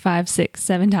met 5, 6,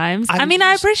 7 times. I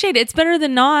appreciate it. It's better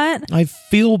than not. I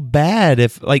feel bad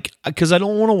because I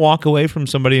don't want to walk away from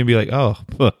somebody and be like, "Oh,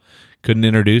 couldn't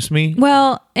introduce me,"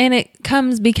 Well, and it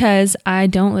comes because I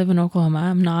don't live in Oklahoma.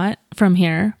 I'm not from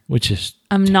here. which is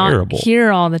I'm terrible, not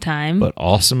here all the time. but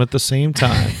awesome at the same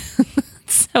time.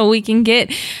 So we can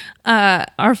get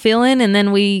our fill in and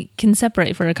then we can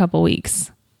separate for a couple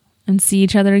weeks and see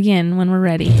each other again when we're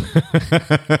ready.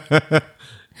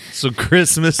 So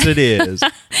Christmas it is.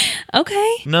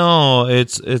 Okay. No,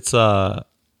 it's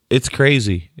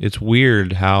crazy. It's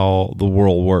weird how the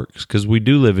world works because we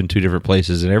do live in two different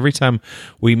places, and every time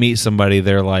we meet somebody,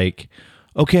 they're like,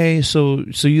 "Okay, so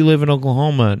you live in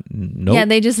Oklahoma?" Nope. Yeah,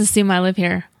 they just assume I live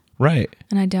here, Right.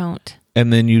 and I don't.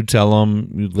 And then you tell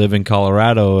them you live in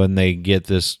Colorado, and they get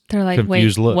this They're like,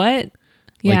 confused "Wait, look, what?"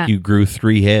 Yeah. like you grew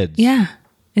 3 heads. Yeah,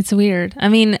 it's weird. I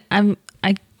mean,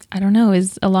 I don't know.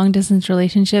 Is a long distance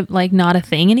relationship like not a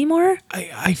thing anymore?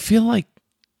 I feel like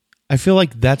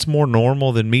that's more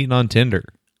normal than meeting on Tinder.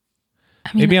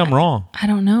 I mean, Maybe I'm wrong. I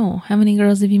don't know. How many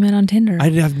girls have you met on Tinder?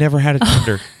 I've never had a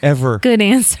Tinder ever. Good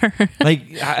answer.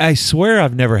 Like I swear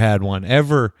I've never had one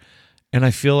ever, and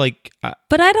I feel like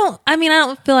But I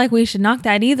don't feel like we should knock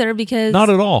that either because not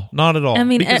at all. I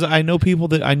mean, because I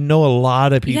know a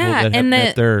lot of people Yeah, that have and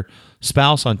met their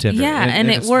spouse on Tinder. Yeah,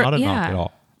 and it it's works. not a knock Yeah, at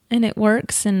all. and it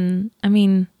works. And I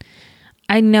mean,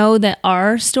 I know that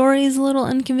our story is a little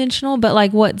unconventional, but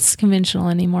like, what's conventional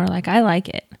anymore? Like, I like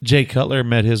it Jay Cutler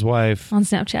met his wife. on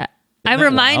Snapchat. I that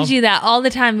remind wild? you that all the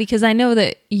time because I know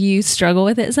that you struggle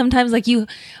with it sometimes. Like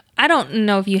I don't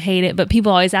know if you hate it, but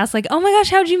people always ask like, "Oh my gosh,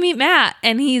 how'd you meet Matt?"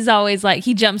 And he's always like,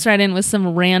 he jumps right in with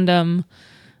some random,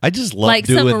 I just love like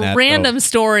doing some that. random though.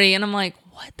 story, and I'm like,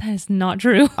 "What? That is not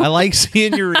true." I like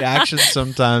seeing your reactions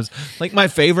sometimes. Like my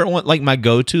favorite one, like my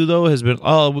go-to though, has been,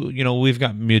 we've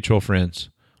got mutual friends,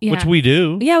 which Yeah. we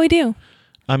do. Yeah, we do.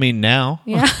 I mean, now.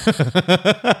 Yeah.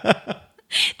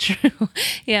 True.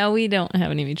 Yeah, we don't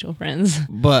have any mutual friends.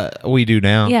 But we do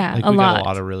now. Yeah, like, a we got lot. a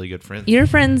lot of really good friends. Your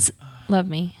friends love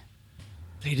me.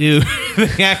 They do.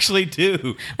 They actually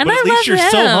do. And but I at least love you're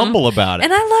so them. humble about it.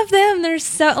 And I love them. They're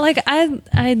so like I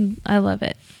love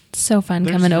it. So fun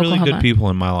There's coming to really Oklahoma. good people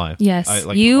in my life. Yes.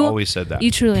 I've you always said that.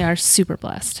 You truly are super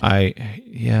blessed.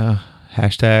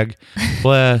 Hashtag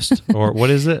blessed or what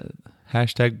is it?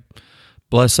 Hashtag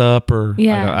bless up or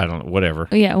Yeah. I don't know, whatever.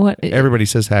 Yeah, what Everybody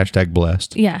says hashtag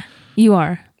blessed. Yeah, you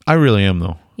are. I really am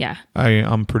though. Yeah.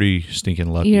 I'm pretty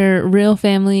stinking lucky. Your real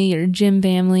family, your gym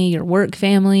family, your work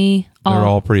family. They're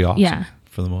all pretty awesome. Yeah.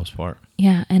 For the most part.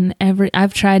 Yeah, and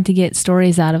I've tried to get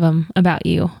stories out of them about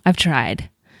you. I've tried.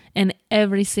 And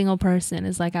every single person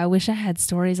is like, I wish I had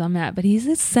stories on Matt, but he's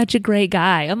just such a great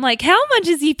guy. I'm like, how much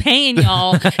is he paying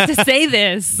y'all to say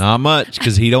this? Not much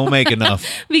because he don't make enough.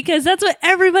 Because that's what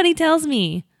everybody tells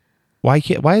me. Why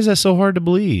is that so hard to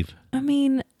believe? I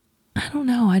mean, I don't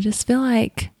know. I just feel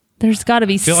like there's got to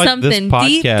be feel like this something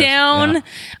deep podcast- down. yeah.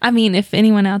 I mean, if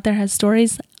anyone out there has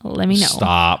stories, let me know.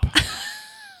 Stop.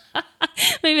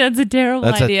 Maybe that's a terrible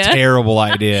That's idea. a terrible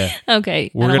idea. Okay.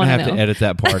 We're going to have to edit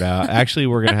that part out. Actually,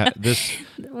 we're going to have this.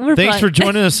 Thanks for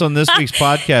joining us on this week's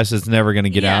podcast. It's never going to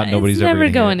get out. Nobody's it's ever never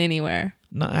gonna hear going it. anywhere.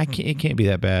 No, it can't be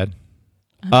that bad.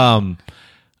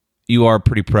 You are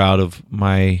pretty proud of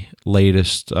my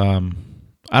latest. I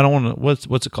don't want to.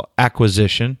 What's it called?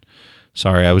 Acquisition.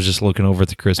 Sorry, I was just looking over at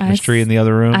the Christmas tree in the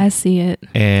other room. I see it.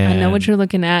 And I know what you're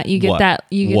looking at. You get What? that.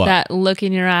 You get What? that look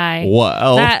in your eye. What?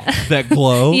 Oh, That- that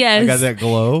glow. Yes. I got that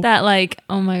glow. That like,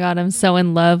 oh my god, I'm so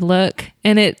in love. Look,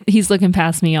 and he's looking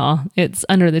past me, y'all. It's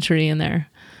under the tree in there.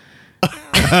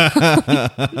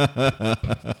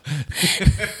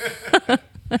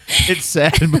 It's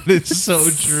sad, but it's so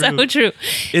true. So true.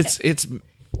 It's.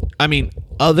 I mean,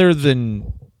 other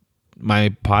than my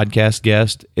podcast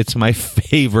guest, it's my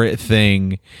favorite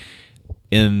thing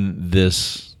in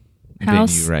this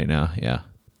House? venue right now. Yeah,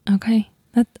 Okay,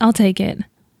 I'll take it.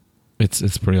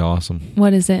 it's pretty awesome.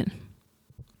 What is it?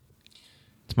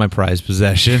 It's my prized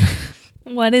possession.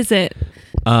 What is it?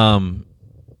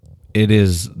 It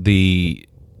is the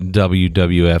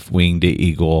WWF Winged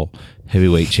Eagle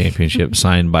Heavyweight Championship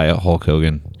signed by Hulk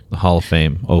Hogan, the Hall of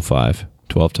Fame 05,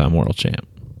 12-time world champ.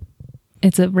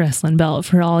 It's a wrestling belt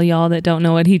for all y'all that don't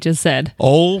know what he just said.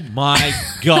 Oh my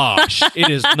gosh. It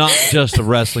is not just a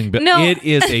wrestling belt. No. It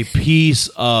is a piece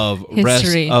of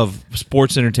History. of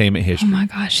sports entertainment Oh history. my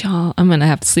gosh, y'all. I'm going to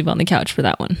have to sleep on the couch for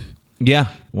that one. Yeah.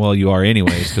 Well, you are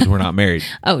anyways because we're not married.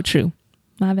 Oh, true.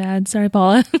 My bad. Sorry,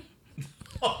 Paula.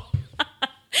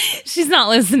 She's not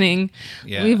listening.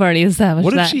 Yeah. We've already established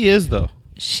What that. if she is, though?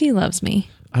 She loves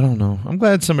me. I don't know. I'm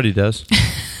glad somebody does.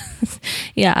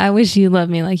 Yeah, I wish you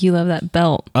loved me like you love that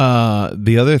belt.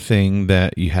 The other thing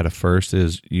that you had a first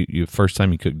is you first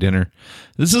time you cooked dinner.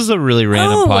 This is a really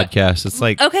random Oh, podcast. It's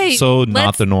like Okay. so not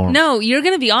let's- the norm. No, you're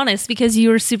going to be honest because you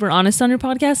were super honest on your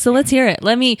podcast. So let's hear it.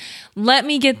 Let me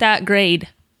get that grade.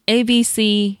 A, B,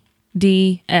 C,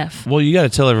 D, F. Well, you got to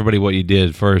tell everybody what you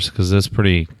did first because that's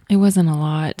pretty. It wasn't a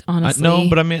lot, honestly. No,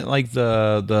 but I meant like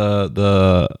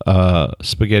the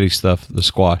spaghetti stuff, the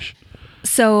squash.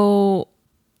 So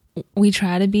we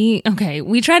try to be okay.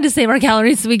 We tried to save our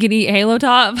calories so we could eat Halo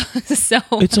Top. So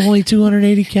It's only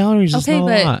 280 calories. It's okay, not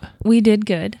a but lot. we did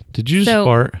good. Did you just so-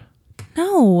 fart?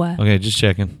 No. Okay, just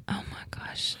checking. Oh my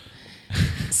gosh.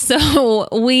 So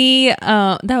we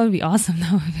that would be awesome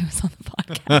though if it was on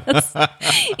the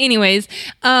podcast. Anyways,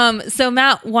 so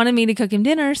Matt wanted me to cook him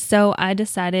dinner, so I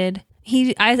decided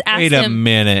I asked Wait a him.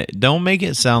 minute. Don't make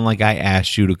it sound like I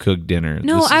asked you to cook dinner.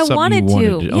 No, This is I something wanted you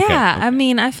to. Okay, Yeah, okay. I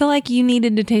mean, I feel like you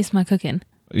needed to taste my cooking.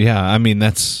 Yeah, I mean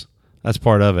that's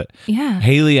part of it. Yeah.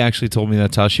 Haley actually told me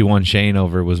that's how she won Shane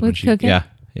over was when With she cooking?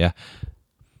 Yeah.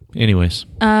 Anyways,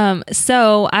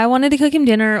 So I wanted to cook him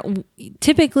dinner.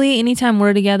 Typically, anytime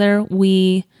we're together,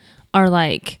 we are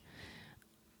like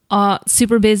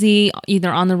super busy,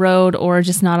 either on the road or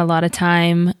just not a lot of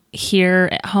time here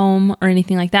at home or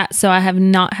anything like that. So I have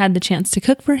not had the chance to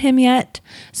cook for him yet.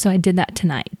 So I did that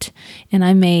tonight, and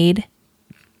I made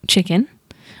chicken.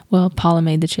 Well, Paula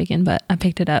made the chicken, but I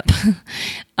picked it up.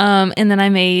 And then I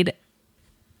made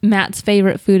Matt's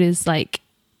favorite food is like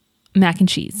mac and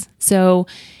cheese. So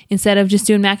instead of just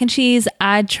doing mac and cheese,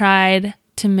 I tried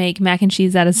to make mac and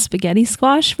cheese out of spaghetti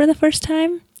squash for the first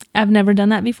time. I've never done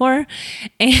that before.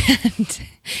 And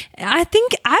I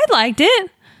think I liked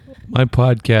it. my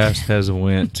podcast has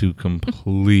went to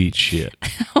complete shit.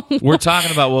 We're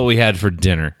talking about what we had for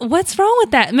dinner. What's wrong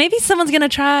with that? Maybe someone's going to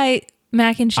try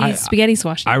mac and cheese spaghetti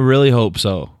squash I really hope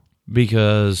so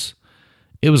because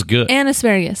it was good. and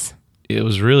asparagus. It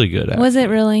was really good. Actually. Was it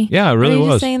really? Yeah, it really Were you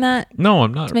was. just saying that No,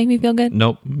 I'm not. to make me feel good?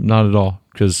 Nope, not at all.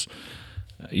 Because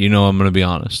I'm going to be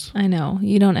honest. I know.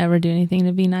 You don't ever do anything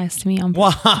to be nice to me on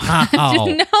Wow.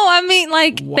 No, I mean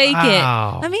like fake it.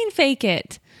 Wow. I mean fake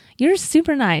it. You're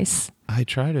super nice. I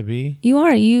try to be. You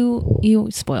are. You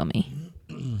spoil me.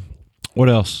 What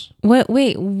else? What?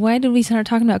 Wait. Why did we start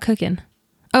talking about cooking?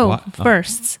 Oh, What? Oh.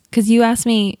 firsts. Because you asked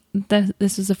me that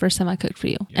this was the first time I cooked for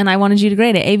you, and I wanted you to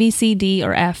grade it A, B, C, D,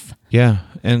 or F. Yeah.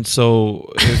 And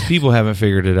so if people haven't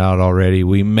figured it out already,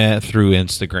 we met through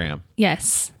Instagram.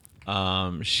 Yes.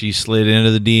 She slid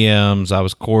into the DMs. I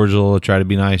was cordial. I try to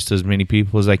be nice to as many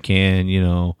people as I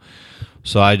can,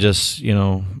 So I just,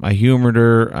 I humored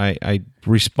her. I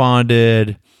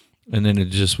responded, and then it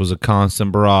just was a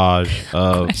constant barrage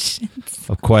of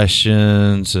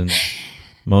questions and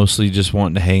mostly just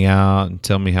wanting to hang out and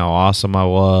tell me how awesome I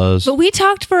was. But we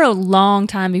talked for a long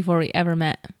time before we ever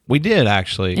met We did,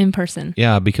 actually. in person.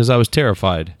 Yeah, because I was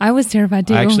terrified. I was terrified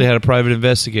too. I actually had a private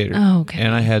investigator. Oh, okay.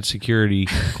 And I had security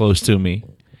close to me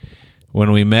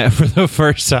when we met for the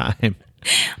first time.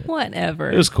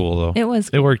 Whatever. It was cool, though. It was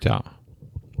It worked out.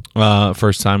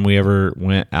 First time we ever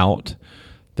went out,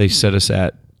 they set us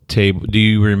at table. Do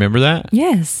you remember that?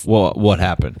 Yes. Well, what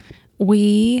happened?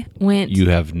 We went. You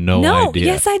have no idea.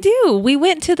 Yes, I do. We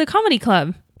went to the comedy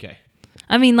club. Okay.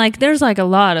 I mean, like, there's like a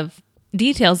lot of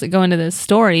details that go into this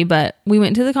story, but we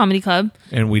went to the comedy club.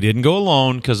 And we didn't go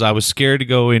alone because I was scared to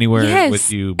go anywhere Yes,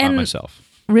 with you by and- myself.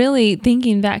 Really,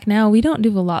 thinking back now, we don't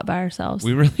do a lot by ourselves.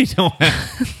 We really don't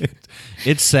have.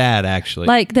 It's sad, actually.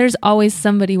 Like, there's always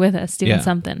somebody with us doing Yeah.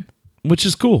 something. Which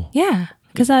is cool. Yeah.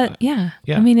 Because Yeah.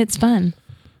 I mean, it's fun.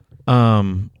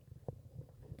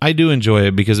 I do enjoy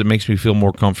it because it makes me feel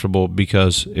more comfortable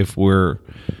because if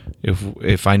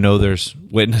I know there's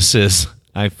witnesses,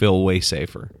 I feel way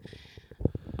safer.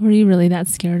 Were you really that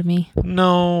scared of me?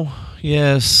 No,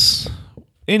 yes.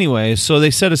 Anyway, so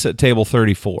they set us at table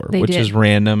 34, They which did. is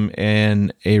random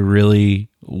and a really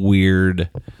weird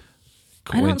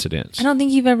coincidence. I don't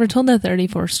think you've ever told the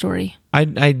 34 story. I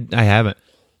haven't.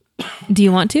 Do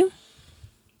you want to?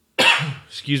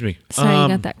 Excuse me. Sorry, you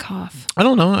got that cough. I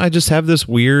don't know. I just have this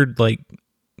weird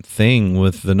thing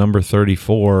with the number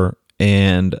 34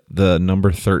 and the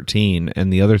number 13.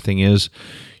 And the other thing is,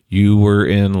 you were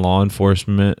in law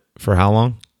enforcement for how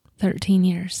long? 13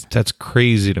 years. That's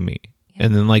crazy to me. Yeah.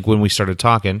 And then when we started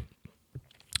talking,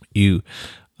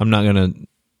 I'm not going to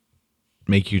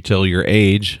make you tell your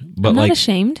age, but I'm not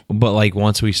ashamed. But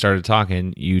once we started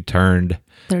talking, you turned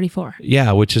 34.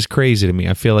 Yeah, which is crazy to me.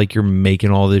 I feel like you're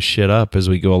making all this shit up as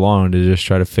we go along to just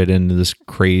try to fit into this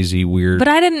crazy weird. But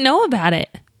I didn't know about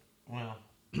it. Well,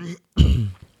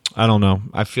 I don't know.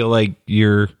 I feel like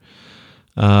you're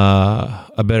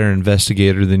a better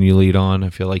investigator than you lead on. I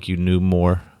feel like you knew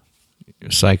more.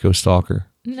 Psycho stalker.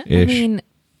 I mean,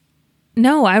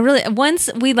 no, I really, once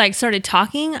we started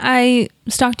talking, I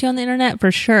stalked you on the internet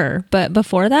for sure. But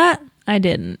before that, I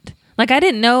didn't. I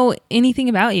didn't know anything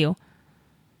about you.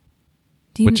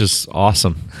 Which is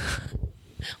awesome.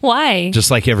 Why? Just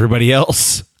like everybody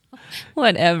else.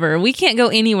 Whatever. We can't go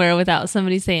anywhere without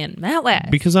somebody saying, Matt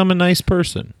West. Because I'm a nice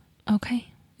person. Okay.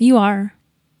 You are.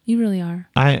 You really are.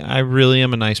 I really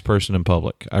am a nice person in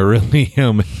public. I really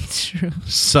am It's true.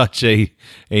 such a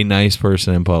nice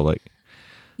person in public.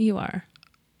 You are.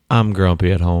 I'm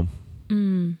grumpy at home.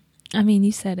 I mean,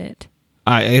 you said it.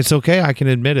 It's okay. I can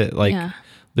admit it. Like, Yeah.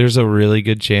 there's a really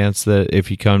good chance that if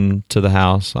you come to the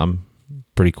house, I'm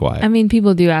pretty quiet. I mean,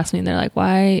 people do ask me, and they're like,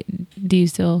 why do you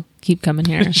still keep coming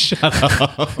here? Shut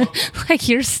up. Like,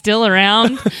 you're still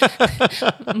around?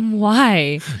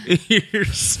 Why? You're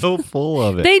so full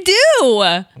of it. They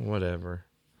do. Whatever.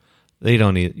 They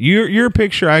don't need your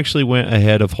picture actually went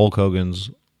ahead of Hulk Hogan's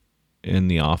in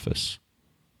The Office.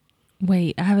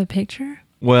 Wait, I have a picture?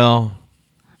 Well,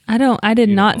 I did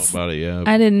you don't not. know about it yet.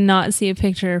 I did not see a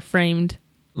picture framed.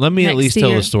 Let me at next least to tell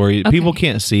your- the story. Okay. People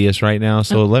can't see us right now,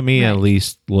 so let me at right.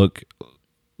 least look,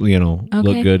 look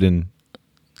Okay. good in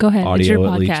Go ahead. audio It's your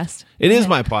at least. podcast. It Go is ahead.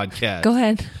 my podcast. Go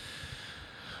ahead.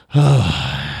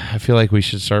 I feel like we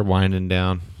should start winding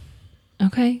down.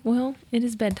 Okay. Well, it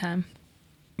is bedtime.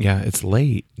 Yeah, it's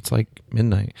late. It's like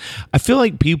midnight. I feel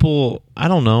like people, I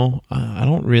don't know. I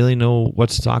don't really know what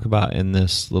to talk about in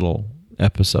this little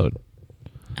episode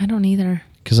I don't either.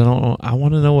 because I don't know. I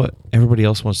want to know what everybody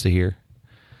else wants to hear.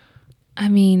 I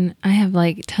mean, I have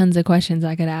like tons of questions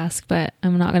I could ask, but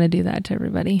I'm not going to do that to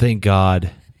everybody. Thank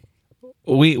God.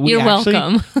 We You're actually,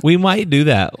 welcome. We might do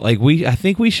that. Like I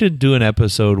think we should do an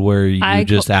episode where you I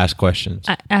just ask questions.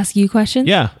 I ask you questions?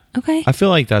 Yeah, Okay. I feel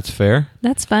like that's fair.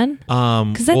 That's fun.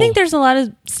 Because I think there's a lot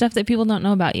of stuff that people don't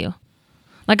know about you.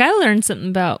 Like, I learned something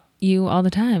about you all the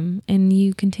time, and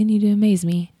you continue to amaze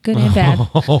me, good and bad.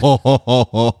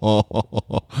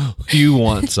 You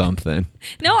want something?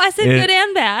 No, I said good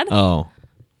and bad. Oh,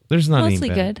 there's not Mostly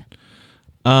any bad.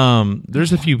 good.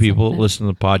 There's a few people that something. listen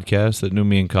to the podcast that knew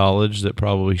me in college that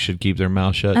probably should keep their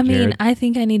mouth shut. I mean, Jared. I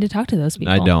think I need to talk to those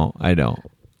people. I don't.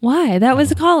 Why? That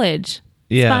was college.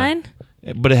 Yeah, It's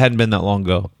fine. but it hadn't been that long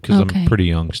ago because Okay. I'm pretty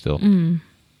young still.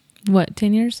 What,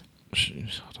 10 years?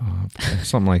 Shut up.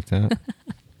 Something like that.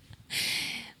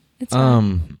 It's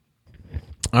fine.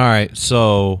 All right,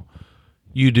 so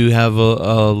you do have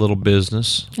a little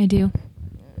business, I do.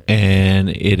 and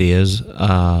it is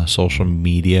social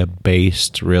media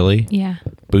based, really. Yeah.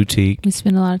 Boutique. We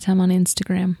spend a lot of time on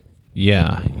Instagram.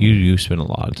 Yeah, you spend a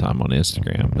lot of time on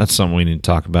Instagram. That's something we need to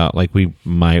talk about. Like, we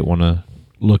might want to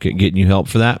look at getting you help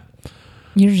for that.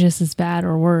 You're just as bad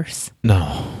or worse.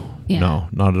 No, Yeah. no,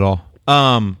 not at all.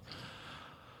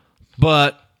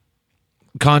 But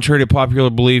contrary to popular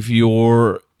belief,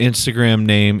 your Instagram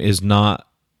name is not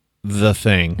the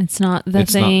thing. It's not the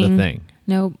It's thing. not the thing.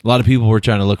 Nope. A lot of people were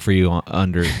trying to look for you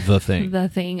under the thing. The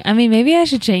thing. I mean, maybe I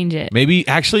should change it. Maybe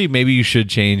you should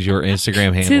change your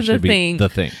Instagram handle the to be thing. the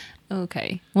thing.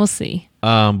 Okay. We'll see.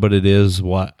 But it is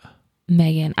what?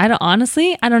 Megan. I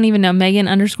don't even know. Megan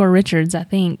 _ Richards, I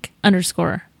think.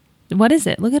 _ What is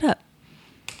it? Look it up.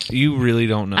 You really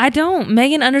don't know. I don't.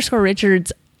 Megan _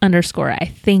 Richards _ I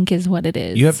think is what it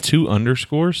is. You have 2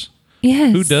 underscores?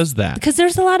 Yes. Who does that? Because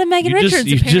there's a lot of Megan You Richards,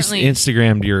 just apparently.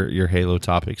 Instagrammed your Halo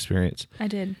Top experience. I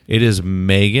did. It is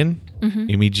Megan,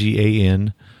 Mm-hmm.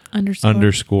 MEGAN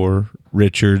 _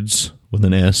 Richards with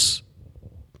an S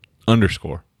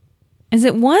 _. Is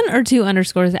it 1 or 2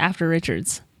 underscores after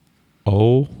Richards?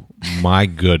 Oh my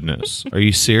goodness. Are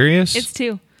you serious? It's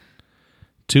 2.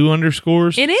 2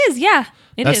 underscores? It is, yeah.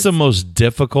 That's is. the most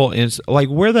difficult. Like,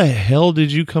 where the hell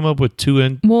did you come up with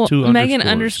 2 Well, two Megan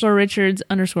underscores? _ Richards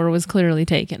 _ was clearly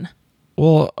taken.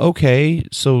 Well, okay.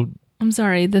 So I'm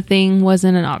sorry, the thing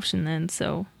wasn't an option then,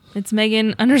 so it's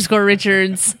Megan _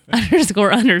 Richards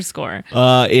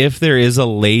 __. if there is a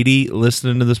lady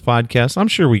listening to this podcast, I'm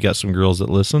sure we got some girls that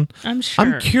listen. I'm sure.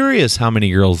 I'm curious how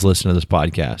many girls listen to this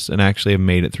podcast and actually have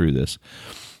made it through this.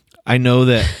 I know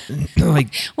that,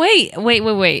 like,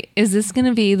 Wait. Is this going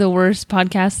to be the worst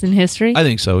podcast in history? I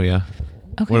think so, yeah.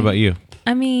 Okay. What about you?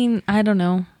 I mean, I don't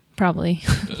know. Probably.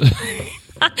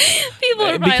 People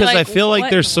are probably Because I feel like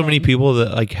 "What there's in so the many world?" people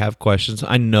that like have questions.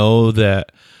 I know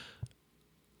that,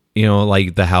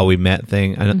 like the how we met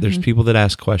thing. I know there's Mm-hmm. people that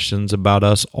ask questions about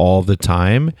us all the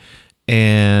time,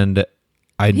 and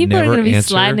I People are never going to be answer.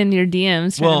 sliding into your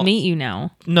DMs trying Well, to meet you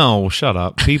now. No, shut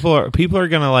up. People are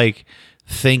going to like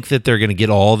think that they're going to get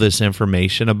all this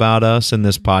information about us in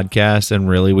this podcast, and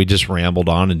really we just rambled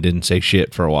on and didn't say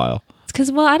shit for a while. It's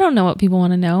because, well, I don't know what people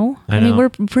want to know. I mean, know. we're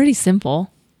pretty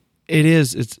simple. It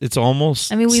is. It's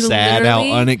almost I mean, we sad how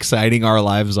literally- unexciting our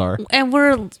lives are. And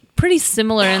we're pretty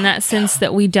similar in that sense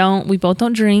that we both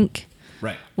don't drink.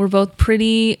 Right. We're both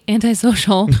pretty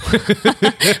antisocial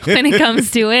when it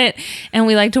comes to it. And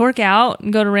we like to work out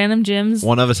and go to random gyms.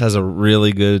 One of us has a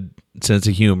really good sense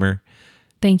of humor,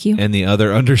 Thank you. and the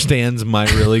other understands my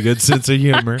really good sense of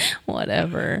humor.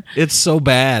 Whatever. It's so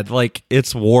bad. Like,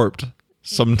 it's warped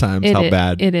sometimes how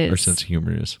bad it is. our sense of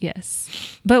humor is. Yes.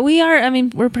 But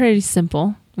we're pretty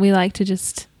simple. We like to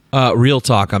just... Real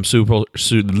talk. I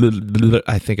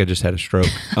think I just had a stroke.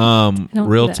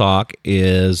 Real that. talk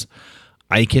is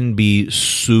I can be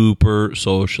super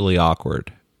socially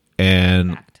awkward.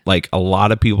 And Fact. like a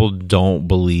lot of people don't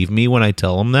believe me when I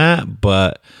tell them that,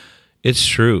 but it's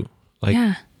true. Like,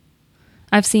 Yeah.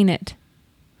 I've seen it.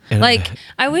 and Like,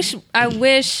 I wish,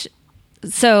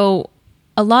 so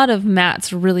a lot of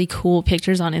Matt's really cool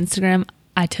pictures on Instagram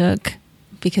I took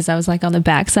because I was like on the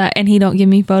backside and he don't give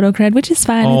me photo cred, which is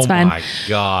fine. It's fine. Oh my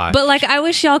God. But like, I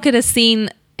wish y'all could have seen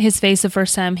his face the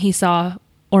first time he saw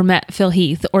or met Phil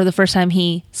Heath or the first time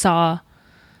he saw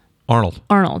Arnold.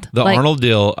 The Like, Arnold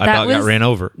deal, I that thought got was- ran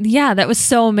over. Yeah, that was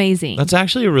so amazing. That's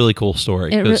actually a really cool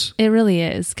story. It really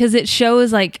is because it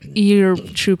shows like your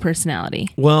true personality.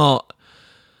 Well,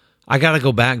 I got to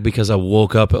go back because I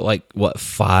woke up at like,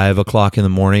 5 o'clock in the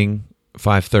morning,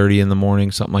 5:30 in the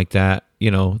morning, something like that. You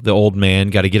know, the old man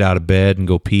got to get out of bed and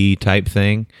go pee type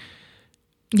thing.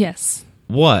 Yes.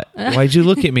 What? Why'd you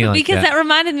look at me like Because that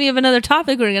reminded me of another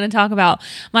topic we are going to talk about.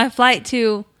 My flight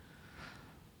to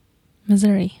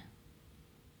Missouri.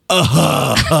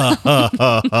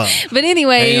 But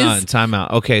anyways, Hang on, time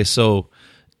out. Okay, so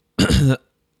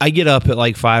I get up at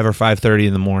like 5 or 5:30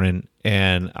 in the morning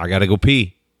and I got to go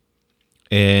pee.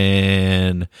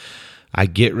 And I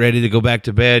get ready to go back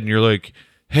to bed and you're like,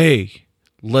 "Hey,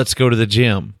 let's go to the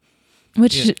gym."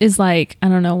 which is like, I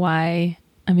don't know why.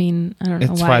 I mean, I don't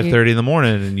know It's why. 5:30 in the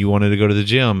morning and you wanted to go to the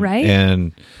gym. Right.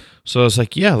 And so I was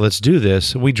like, "Yeah, let's do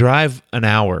this." We drive an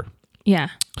hour Yeah.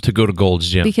 to go to Gold's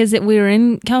Gym. Because we were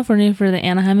in California for the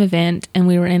Anaheim event and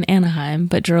we were in Anaheim,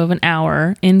 but drove an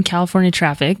hour in California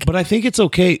traffic. But I think it's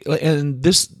okay. And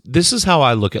this is how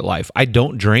I look at life. I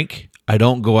don't drink. I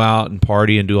don't go out and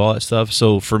party and do all that stuff.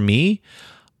 So for me,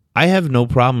 I have no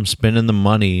problem spending the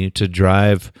money to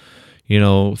drive,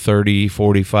 30,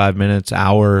 45 minutes,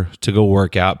 hour to go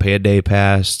work out, pay a day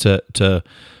pass to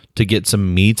get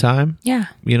some me time. Yeah.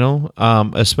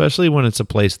 Especially when it's a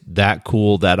place that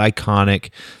cool, that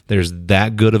iconic, there's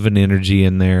that good of an energy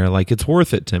in there. Like, it's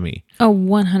worth it to me. Oh,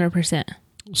 100%.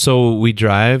 So we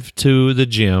drive to the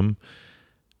gym.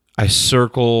 I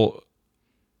circle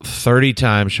 30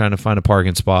 times trying to find a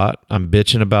parking spot. I'm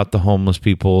bitching about the homeless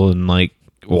people and like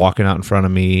walking out in front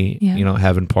of me, Yeah.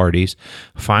 having parties.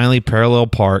 Finally, parallel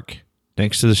park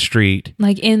next to the street.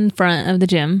 Like in front of the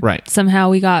gym. Right.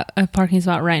 Somehow we got a parking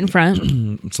spot right in front.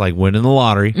 It's like winning the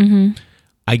lottery. Mm-hmm.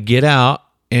 I get out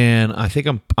and I think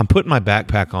I'm putting my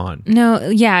backpack on. No,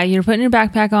 yeah, you're putting your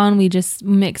backpack on. We just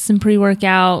mixed some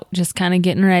pre-workout, just kind of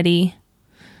getting ready.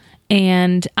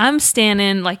 And I'm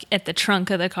standing like at the trunk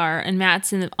of the car and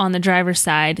Matt's on the driver's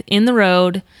side in the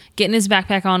road, getting his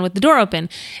backpack on with the door open.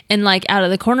 And like out of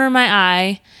the corner of my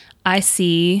eye, I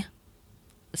see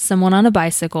someone on a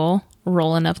bicycle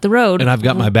rolling up the road. And I've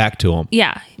got my back to him.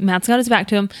 Yeah, Matt's got his back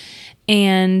to him.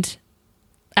 And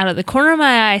out of the corner of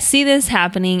my eye, I see this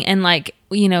happening. And like,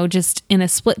 just in a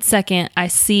split second, I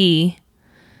see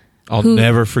I'll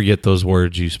never forget those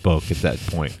words you spoke at that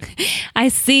point. I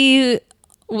see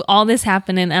all this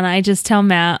happening, and I just tell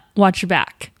Matt, watch your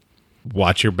back.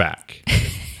 Watch your back.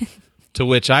 To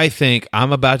which I think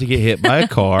I'm about to get hit by a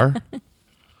car,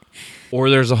 or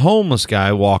there's a homeless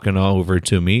guy walking over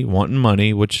to me wanting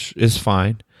money, which is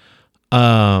fine.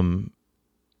 And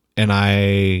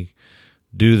I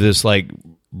do this like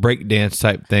breakdance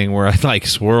type thing where I like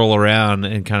swirl around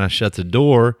and kind of shut the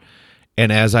door.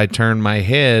 And as I turn my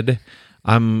head,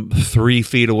 I'm 3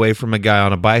 feet away from a guy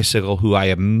on a bicycle who I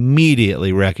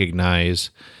immediately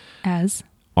recognize As.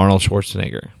 Arnold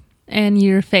Schwarzenegger. And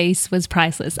your face was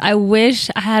priceless. I wish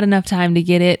I had enough time to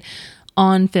get it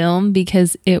on film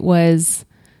because it was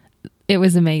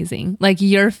amazing. Like,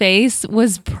 your face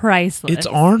was priceless. It's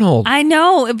Arnold. I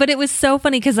know, but it was so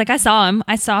funny because like I saw him.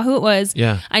 I saw who it was.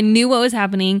 Yeah. I knew what was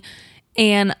happening.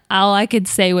 And all I could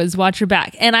say was watch your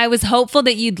back. And I was hopeful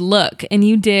that you'd look, and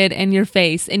you did, and your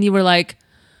face, and you were like,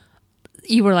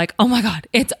 oh my God,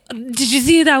 did you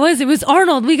see who that was? It was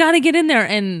Arnold. We got to get in there.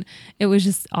 And it was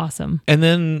just awesome. And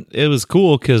then it was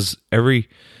cool because every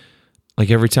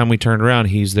time we turned around,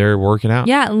 he's there working out.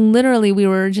 Yeah, literally, we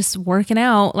were just working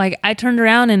out. Like, I turned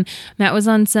around and Matt was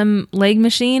on some leg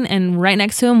machine, and right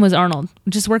next to him was Arnold,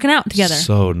 just working out together.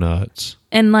 So nuts.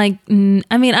 And like, I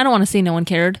mean, I don't want to say no one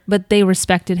cared, but they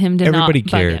respected him to Everybody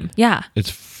not bug cared. him. Yeah, It's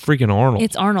freaking Arnold.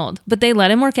 it's Arnold. But they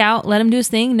let him work out, let him do his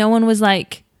thing. No one was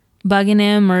like bugging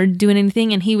him or doing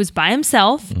anything, and he was by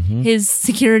himself. Mm-hmm. His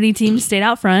security team stayed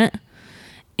out front,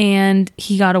 and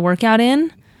he got a workout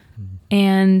in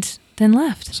and then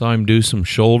left. Saw him do some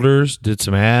shoulders, did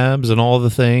some abs, and all the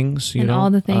things. You know, All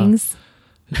the things.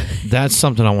 That's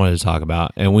something I wanted to talk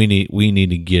about, and we need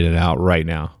to get it out right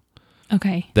now.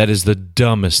 Okay. That is the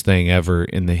dumbest thing ever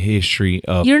in the history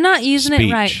of You're not using speech.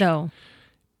 it right, though.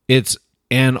 It's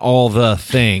and all the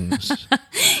things.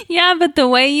 Yeah, but the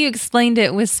way you explained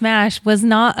it with Smash was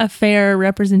not a fair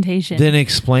representation. Then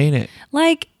explain it.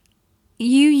 Like,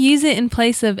 you use it in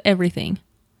place of everything.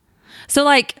 So,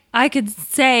 like, I could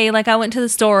say, like, I went to the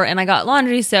store and I got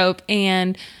laundry soap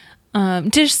and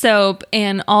dish soap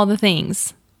and all the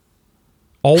things.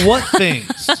 All what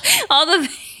things? All the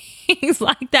things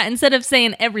like that instead of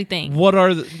saying everything. What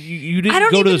are the, you I didn't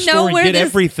don't go to even the know store and where get this,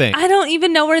 everything. I don't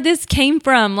even know where this came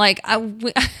from. Like,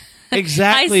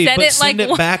 Exactly, I said but it send like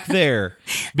it back there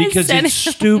because said it's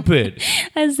it- stupid.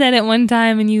 I said it one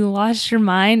time and you lost your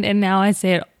mind, and now I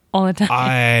say it all the time.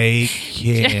 I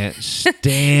can't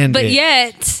stand But it.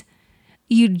 yet,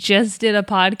 you just did a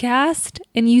podcast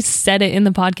and you said it in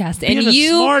the podcast. Being And a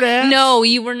you, smartass? no,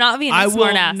 you were not being a I will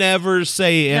smart ass. never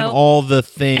say in Nope. all the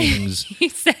things You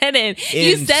said it. in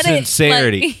You said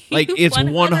sincerity. it Like you it's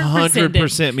 100% did.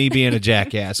 100% me being a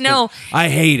jackass. 'cause No. I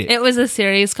hate it. It was a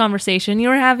serious conversation you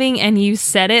were having, and you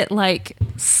said it like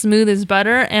smooth as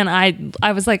butter. And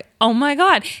I was like, oh my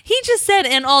God, he just said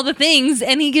and all the things,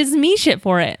 and he gives me shit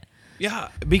for it. Yeah,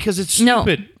 because it's No.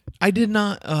 stupid. I did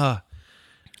not.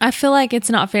 I feel like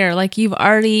it's not fair. Like, you've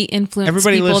already influenced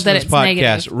Everybody people listen that to this it's podcast.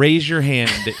 negative. Raise your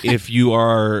hand if you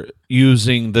are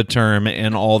using the term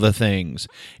and all the things.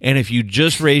 And if you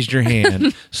just raised your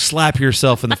hand, slap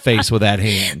yourself in the face with that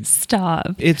hand.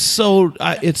 Stop. It's so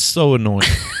annoying.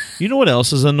 You know what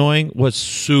else is annoying? What's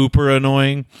super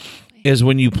annoying is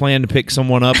when you plan to pick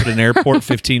someone up at an airport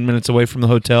 15 minutes away from the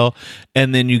hotel,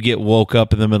 and then you get woke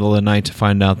up in the middle of the night to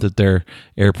find out that their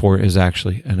airport is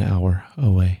actually an hour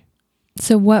away.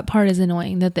 So what part is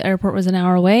annoying? That the airport was an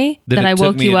hour away? Then that I it took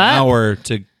woke me you an up? hour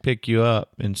to pick you up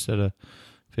instead of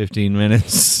 15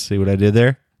 minutes. See what I did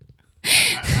there?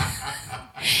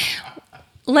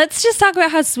 Let's just talk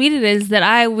about how sweet it is that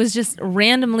I was just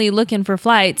randomly looking for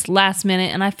flights last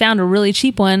minute, and I found a really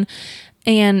cheap one,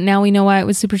 and now we know why it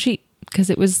was super cheap, because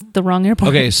it was the wrong airport.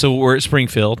 Okay, so we're at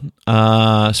Springfield.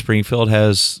 Springfield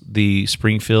has the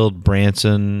Springfield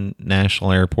Branson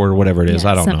National Airport or whatever it is.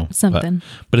 Yeah, I don't know. something.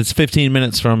 But it's 15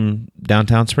 minutes from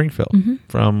downtown Springfield,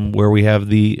 from where we have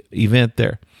the event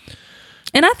there.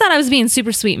 And I thought I was being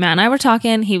super sweet. Matt and I were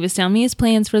talking. He was telling me his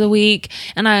plans for the week,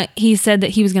 and he said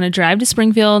that he was going to drive to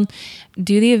Springfield,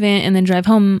 do the event, and then drive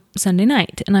home Sunday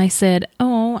night. And I said,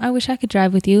 oh, I wish I could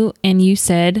drive with you. And you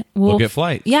said, well, Look at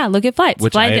flights. Yeah, look at flights.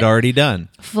 Which I had already done.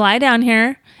 Fly down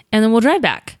here, and then we'll drive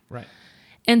back. Right.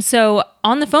 And so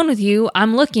on the phone with you,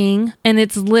 I'm looking, and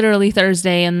it's literally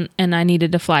Thursday, and I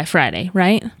needed to fly Friday,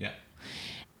 right? Yeah.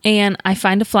 And I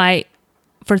find a flight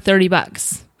for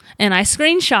 $30. And I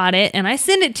screenshot it, and I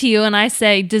send it to you, and I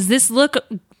say, does this look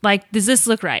right?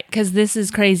 Because this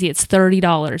is crazy. It's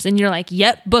 $30. And you're like,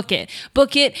 yep, book it.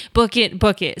 Book it, book it,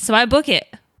 book it. So I book it.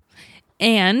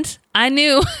 And I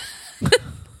knew...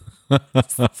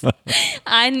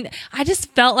 I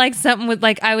just felt like something with,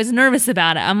 like, I was nervous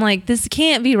about it. I'm like, this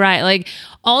can't be right. Like,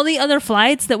 all the other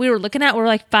flights that we were looking at were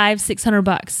like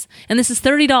 $500-$600, and this is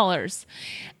 $30.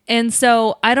 And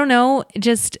so I don't know,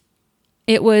 just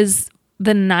it was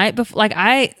the night before. Like,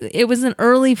 it was an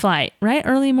early flight, right?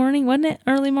 Early morning, wasn't it?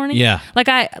 Early morning. Yeah.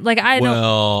 I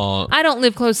don't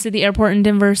live close to the airport in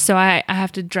Denver, so I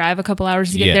have to drive a couple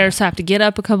hours to get Yeah. there. So I have to get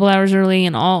up a couple hours early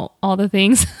and all the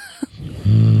things.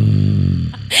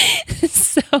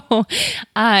 So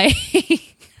I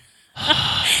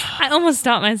almost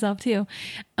stopped myself too.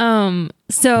 So I'm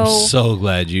so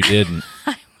glad you didn't.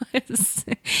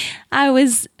 I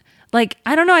was like,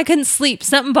 I don't know, I couldn't sleep.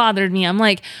 Something bothered me. I'm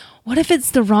like, what if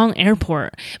it's the wrong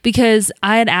airport? Because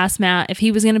I had asked Matt if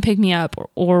he was going to pick me up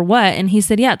or what, and he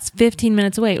said, yeah, it's 15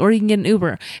 minutes away, or you can get an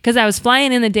Uber, because I was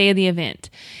flying in the day of the event.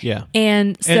 Yeah.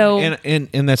 And so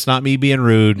and that's not me being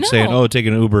rude and No. saying, oh, take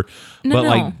an Uber. No, but no.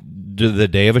 like the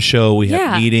day of a show, we have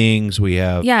Yeah. meetings, we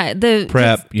have yeah, the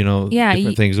prep, just-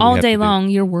 different things that we all have day to do. long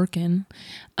you're working.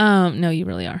 No, you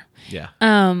really are. Yeah.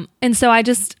 And so I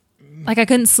just, like, I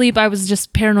couldn't sleep. I was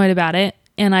just paranoid about it.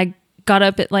 And I got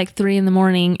up at like 3 a.m.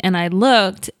 and I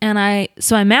looked, and I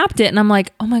mapped it, and I'm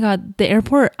like, oh my God, the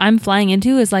airport I'm flying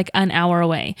into is like an hour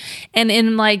away. And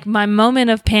in like my moment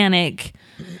of panic,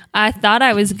 I thought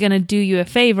I was going to do you a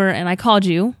favor, and I called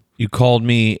you. You called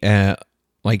me at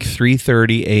like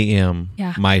 3:30 a.m.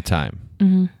 Yeah. my time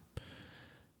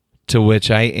To which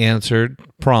I answered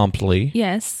promptly.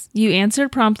 Yes, you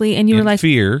answered promptly, and you were in like,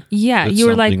 fear. "Yeah." that You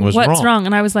were like, something was "What's wrong?"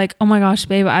 And I was like, "Oh my gosh,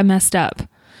 babe, I messed up."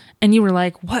 And you were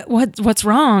like, What's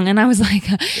wrong?" And I was like,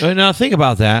 Now think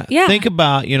about that. Yeah. Think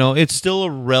about, it's still a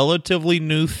relatively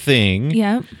new thing.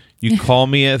 "Yeah," You call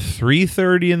me at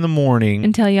 3:30 in the morning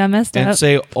and tell you I messed and up.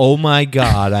 say, "Oh my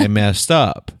God, I messed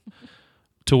up."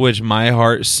 To which my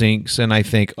heart sinks and I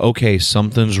think, okay,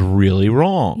 something's really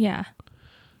wrong. Yeah.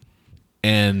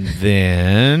 And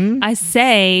then I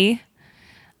say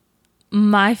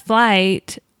my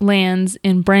flight lands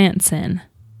in Branson,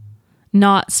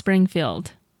 not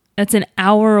Springfield. That's an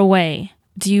hour away.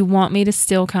 Do you want me to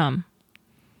still come?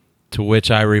 to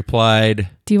which I replied,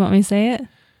 Do you want me to say it?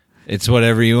 "It's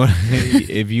whatever you want.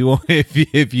 if you want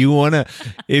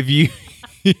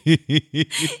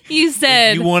You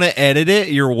said to edit it,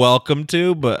 you're welcome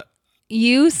to, but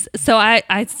so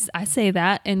I say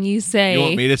that, and you say, you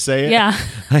want me to say it?" Yeah.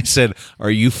 I said,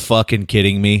 "Are you fucking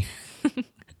kidding me?"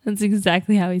 That's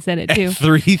exactly how he said it too.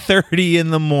 3:30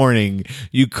 in the morning,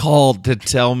 you called to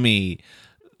tell me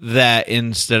that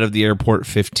instead of the airport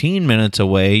 15 minutes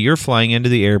away, you're flying into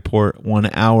the airport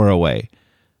 1 hour away.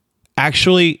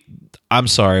 Actually, I'm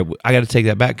sorry. I got to take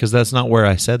that back because that's not where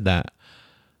I said that.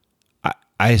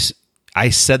 I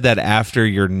said that after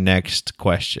your next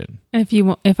question. If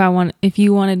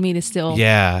you wanted me to still,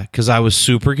 Yeah, because I was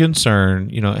super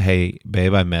concerned. Hey,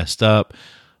 babe, I messed up.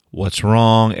 What's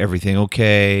wrong? Everything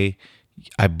okay?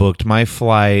 I booked my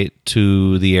flight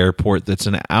to the airport that's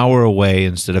an hour away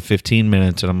instead of 15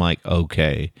 minutes. And I'm like,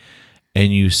 okay.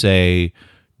 And you say,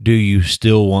 "Do you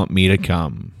still want me to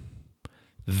come?"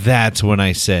 That's when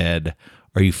I said,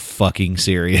 "Are you fucking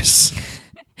serious?"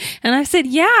 And I said,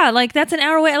 "Yeah, like that's an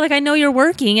hour away. Like I know you're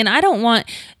working, and I don't want."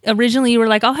 Originally, you were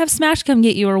like, "I'll have Smash come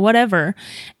get you," or whatever,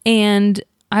 and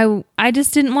I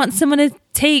just didn't want someone to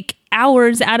take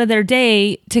hours out of their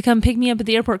day to come pick me up at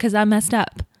the airport because I messed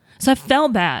up. So I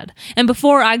felt bad. And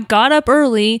before I got up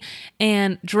early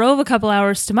and drove a couple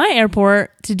hours to my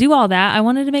airport to do all that, I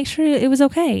wanted to make sure it was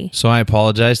okay. So I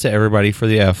apologize to everybody for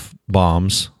the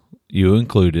F-bombs, you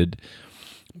included,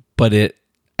 but it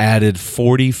added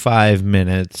 45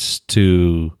 minutes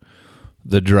to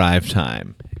the drive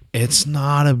time. It's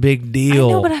not a big deal.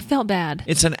 I know, but I felt bad.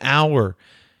 It's an hour.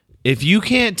 If you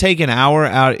can't take an hour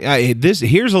out,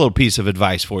 here's a little piece of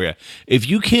advice for you. If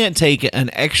you can't take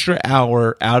an extra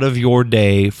hour out of your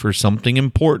day for something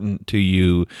important to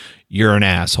you, you're an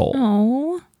asshole.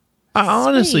 Oh,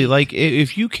 Honestly, like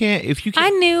if you can't, I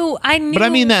knew. But I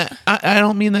mean that. I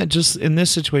don't mean that just in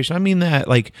this situation. I mean that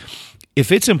like if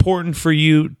it's important for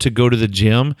you to go to the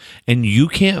gym and you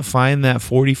can't find that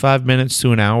 45 minutes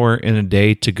to an hour in a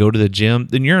day to go to the gym,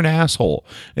 then you're an asshole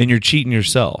and you're cheating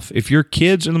yourself. If your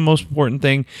kids are the most important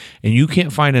thing and you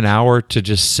can't find an hour to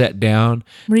just sit down,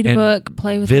 read a book,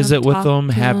 play with visit them, with talk them,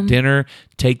 to have them. dinner,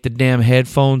 take the damn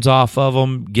headphones off of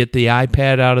them, get the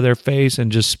iPad out of their face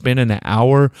and just spend an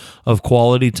hour of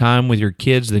quality time with your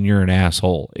kids, then you're an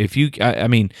asshole. If you,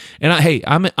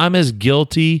 I'm as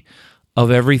guilty of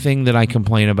everything that I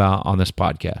complain about on this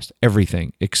podcast.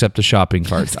 Everything except the shopping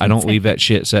carts. I don't leave that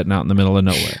shit sitting out in the middle of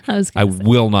nowhere. I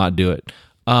will not do it.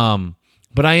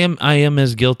 But I am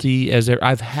as guilty as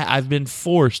I've been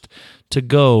forced to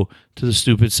go to the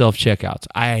stupid self-checkouts.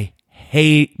 I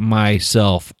hate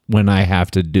myself when I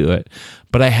have to do it,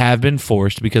 but I have been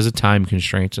forced because of time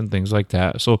constraints and things like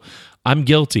that. So I'm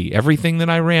guilty. Almost everything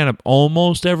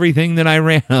that I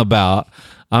ran about,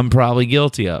 I'm probably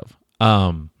guilty of.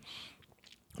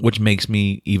 Which makes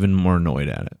me even more annoyed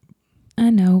at it.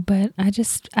 I know, but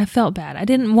I felt bad.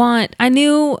 I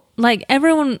knew like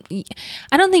everyone,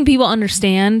 I don't think people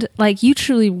understand, like you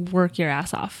truly work your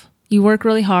ass off. You work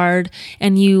really hard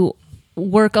and you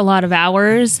work a lot of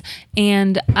hours,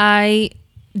 and I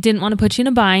didn't want to put you in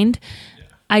a bind.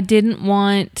 I didn't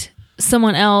want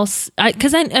someone else,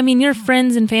 because I mean, your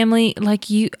friends and family, like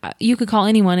you could call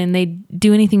anyone and they'd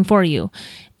do anything for you.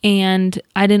 And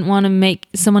I didn't want to make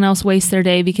someone else waste their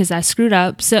day because I screwed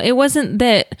up. So it wasn't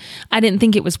that I didn't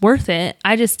think it was worth it.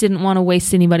 I just didn't want to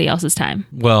waste anybody else's time.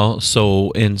 Well, so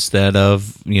instead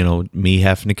of, me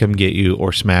having to come get you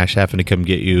or Smash having to come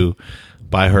get you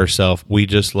by herself, we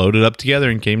just loaded up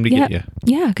together and came to get you.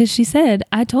 Yeah, because she said,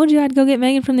 "I told you I'd go get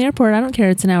Megan from the airport. I don't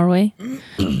care. It's an hour away."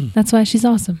 That's why she's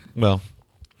awesome. Well,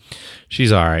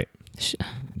 she's all right.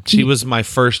 She was my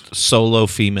first solo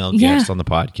female guest on the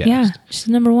podcast. Yeah, she's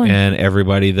number one. And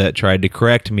everybody that tried to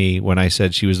correct me when I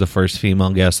said she was the first female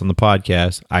guest on the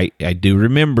podcast, I do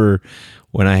remember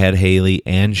when I had Haley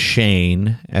and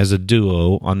Shane as a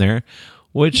duo on there.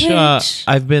 Which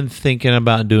I've been thinking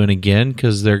about doing again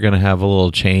because they're going to have a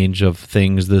little change of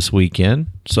things this weekend.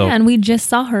 So yeah, and we just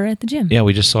saw her at the gym. Yeah,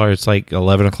 we just saw her. It's like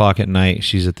 11 o'clock at night.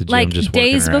 She's at the gym Like just working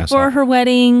days her ass before off. her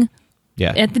wedding.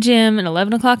 Yeah. At the gym at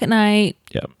 11 o'clock at night.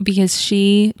 Yep. Because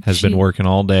she has been working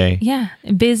all day. Yeah.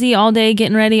 Busy all day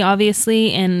getting ready,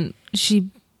 obviously. And she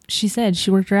said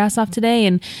she worked her ass off today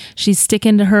and she's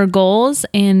sticking to her goals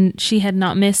and she had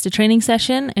not missed a training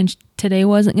session and today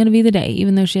wasn't going to be the day,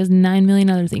 even though she has 9 million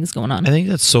other things going on. I think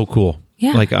that's so cool.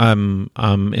 Yeah. Like I'm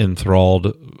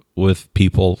enthralled with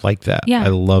people like that. Yeah. I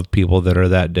love people that are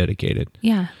that dedicated.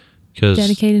 Yeah. Because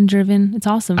dedicated and driven. It's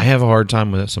awesome. I have a hard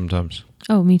time with it sometimes.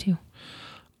 Oh, me too.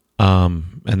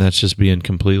 And that's just being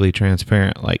completely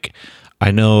transparent. Like I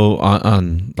know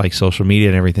on like social media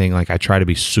and everything, like I try to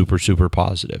be super, super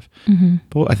positive. Mm-hmm.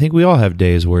 But I think we all have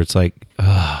days where it's like,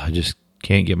 I just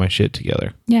can't get my shit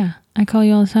together. Yeah. I call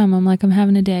you all the time. I'm like, I'm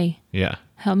having a day. Yeah.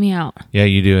 Help me out. Yeah,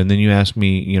 you do. And then you ask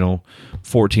me,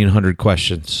 1,400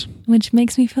 questions. Which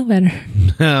makes me feel better.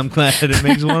 I'm glad it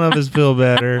makes one of us feel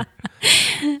better.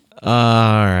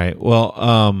 All right. Well,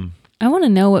 I want to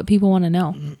know what people want to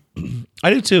know. I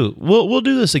do too. We'll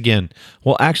do this again.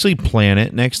 We'll actually plan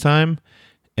it next time,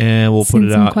 and we'll put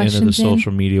it out into the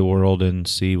social media world and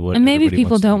see what. And maybe everybody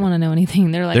people wants to don't do. want to know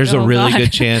anything. They're like, there's a really God.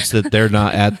 good chance that they're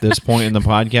not at this point in the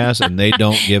podcast, and they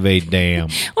don't give a damn.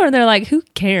 Or they're like, who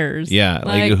cares? Yeah,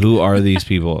 like who are these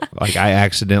people? Like I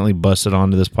accidentally busted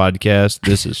onto this podcast.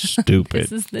 This is stupid.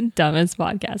 This is the dumbest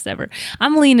podcast ever.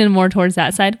 I'm leaning more towards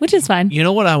that side, which is fine. You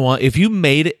know what I want? If you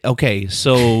made it, okay,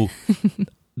 so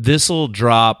this will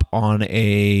drop on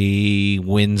a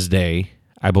Wednesday,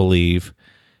 I believe.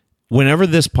 Whenever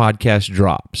this podcast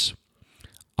drops,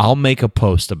 I'll make a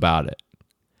post about it.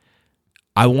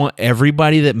 I want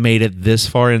everybody that made it this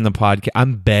far in the podcast.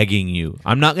 I'm begging you.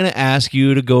 I'm not going to ask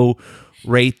you to go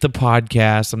rate the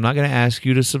podcast. I'm not going to ask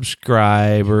you to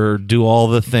subscribe or do all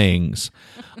the things.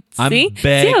 I'm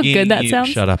begging how good that you. sounds?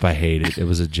 Shut up. I hate it. It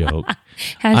was a joke.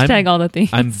 Hashtag all the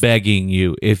things. I'm begging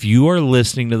you. If you are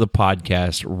listening to the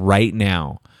podcast right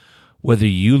now, whether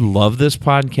you love this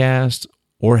podcast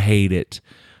or hate it,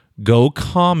 go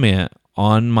comment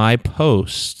on my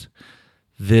post.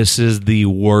 This is the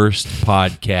worst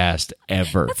podcast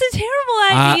ever. That's a terrible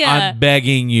idea. I'm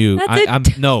begging you.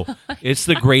 No, it's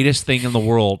the greatest thing in the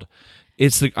world.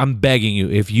 I'm begging you.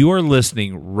 If you are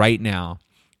listening right now,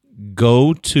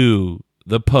 go to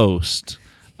the post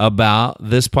about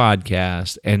this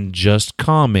podcast and just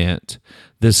comment.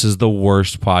 This is the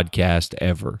worst podcast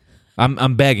ever.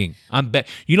 I'm begging.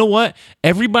 You know what?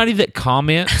 Everybody that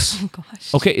comments. Oh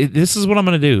gosh. Okay, this is what I'm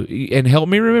going to do, and help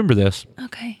me remember this.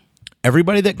 Okay.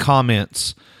 Everybody that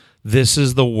comments, this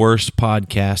is the worst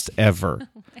podcast ever.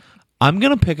 I'm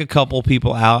going to pick a couple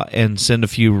people out and send a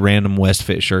few random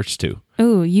Westfit shirts to.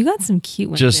 Oh, you got some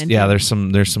cute ones. There's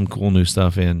some cool new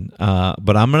stuff in.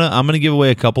 But I'm gonna give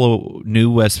away a couple of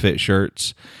new Westfit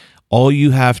shirts. All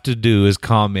you have to do is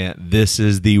comment, this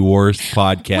is the worst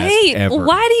podcast ever.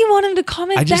 Why do you want him to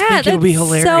comment that? I just think it'll be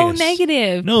hilarious. So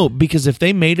negative. No, because if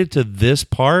they made it to this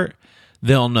part,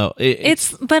 they'll know.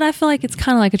 But I feel like it's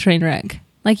kind of like a train wreck.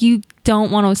 Like you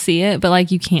don't want to see it, but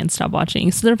like you can't stop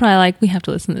watching. So they're probably like, we have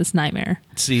to listen to this nightmare.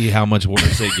 See how much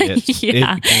worse it gets.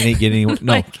 Yeah. It can't get any.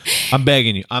 No, I'm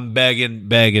begging you. I'm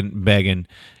begging.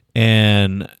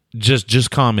 And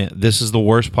just comment. This is the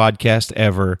worst podcast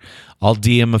ever. I'll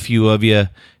DM a few of you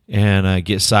and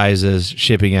get sizes,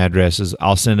 shipping addresses.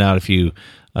 I'll send out a few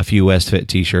Westfit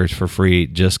t-shirts for free.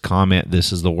 Just comment.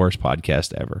 This is the worst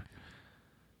podcast ever.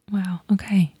 Wow.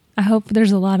 Okay. I hope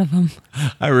there's a lot of them.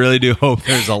 I really do hope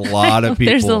there's a lot of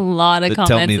people. There's a lot of that comments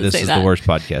tell me that this say is that. the worst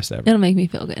podcast ever. It'll make me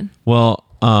feel good. Well,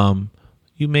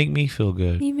 you make me feel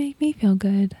good. You make me feel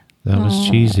good. That was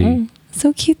cheesy.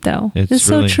 So cute though. It's It's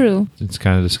really, so true. It's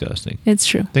kind of disgusting. It's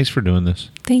true. Thanks for doing this.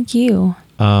 Thank you.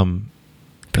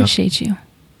 Appreciate you.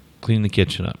 Clean the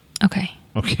kitchen up. Okay.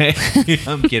 Okay.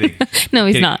 I'm kidding. No,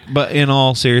 he's Kidding. not. But in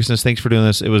all seriousness, thanks for doing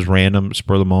this. It was random,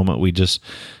 spur of the moment. We just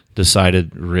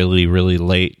decided really, really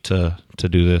late to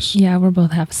do this. Yeah, we're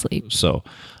both half asleep. So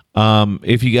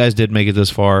if you guys did make it this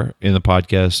far in the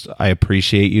podcast, I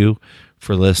appreciate you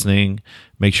for listening.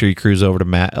 Make sure you cruise over to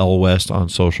Matt L. West on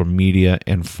social media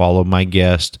and follow my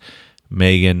guest,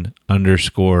 Megan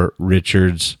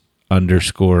 _Richards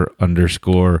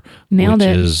 __, Nailed which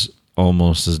it. is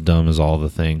almost as dumb as all the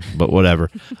thing, but whatever.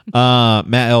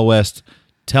 Matt L. West,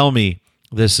 tell me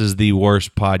this is the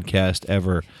worst podcast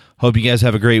ever. Hope you guys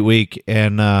have a great week,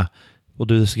 and we'll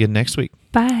do this again next week.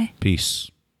 Bye. Peace.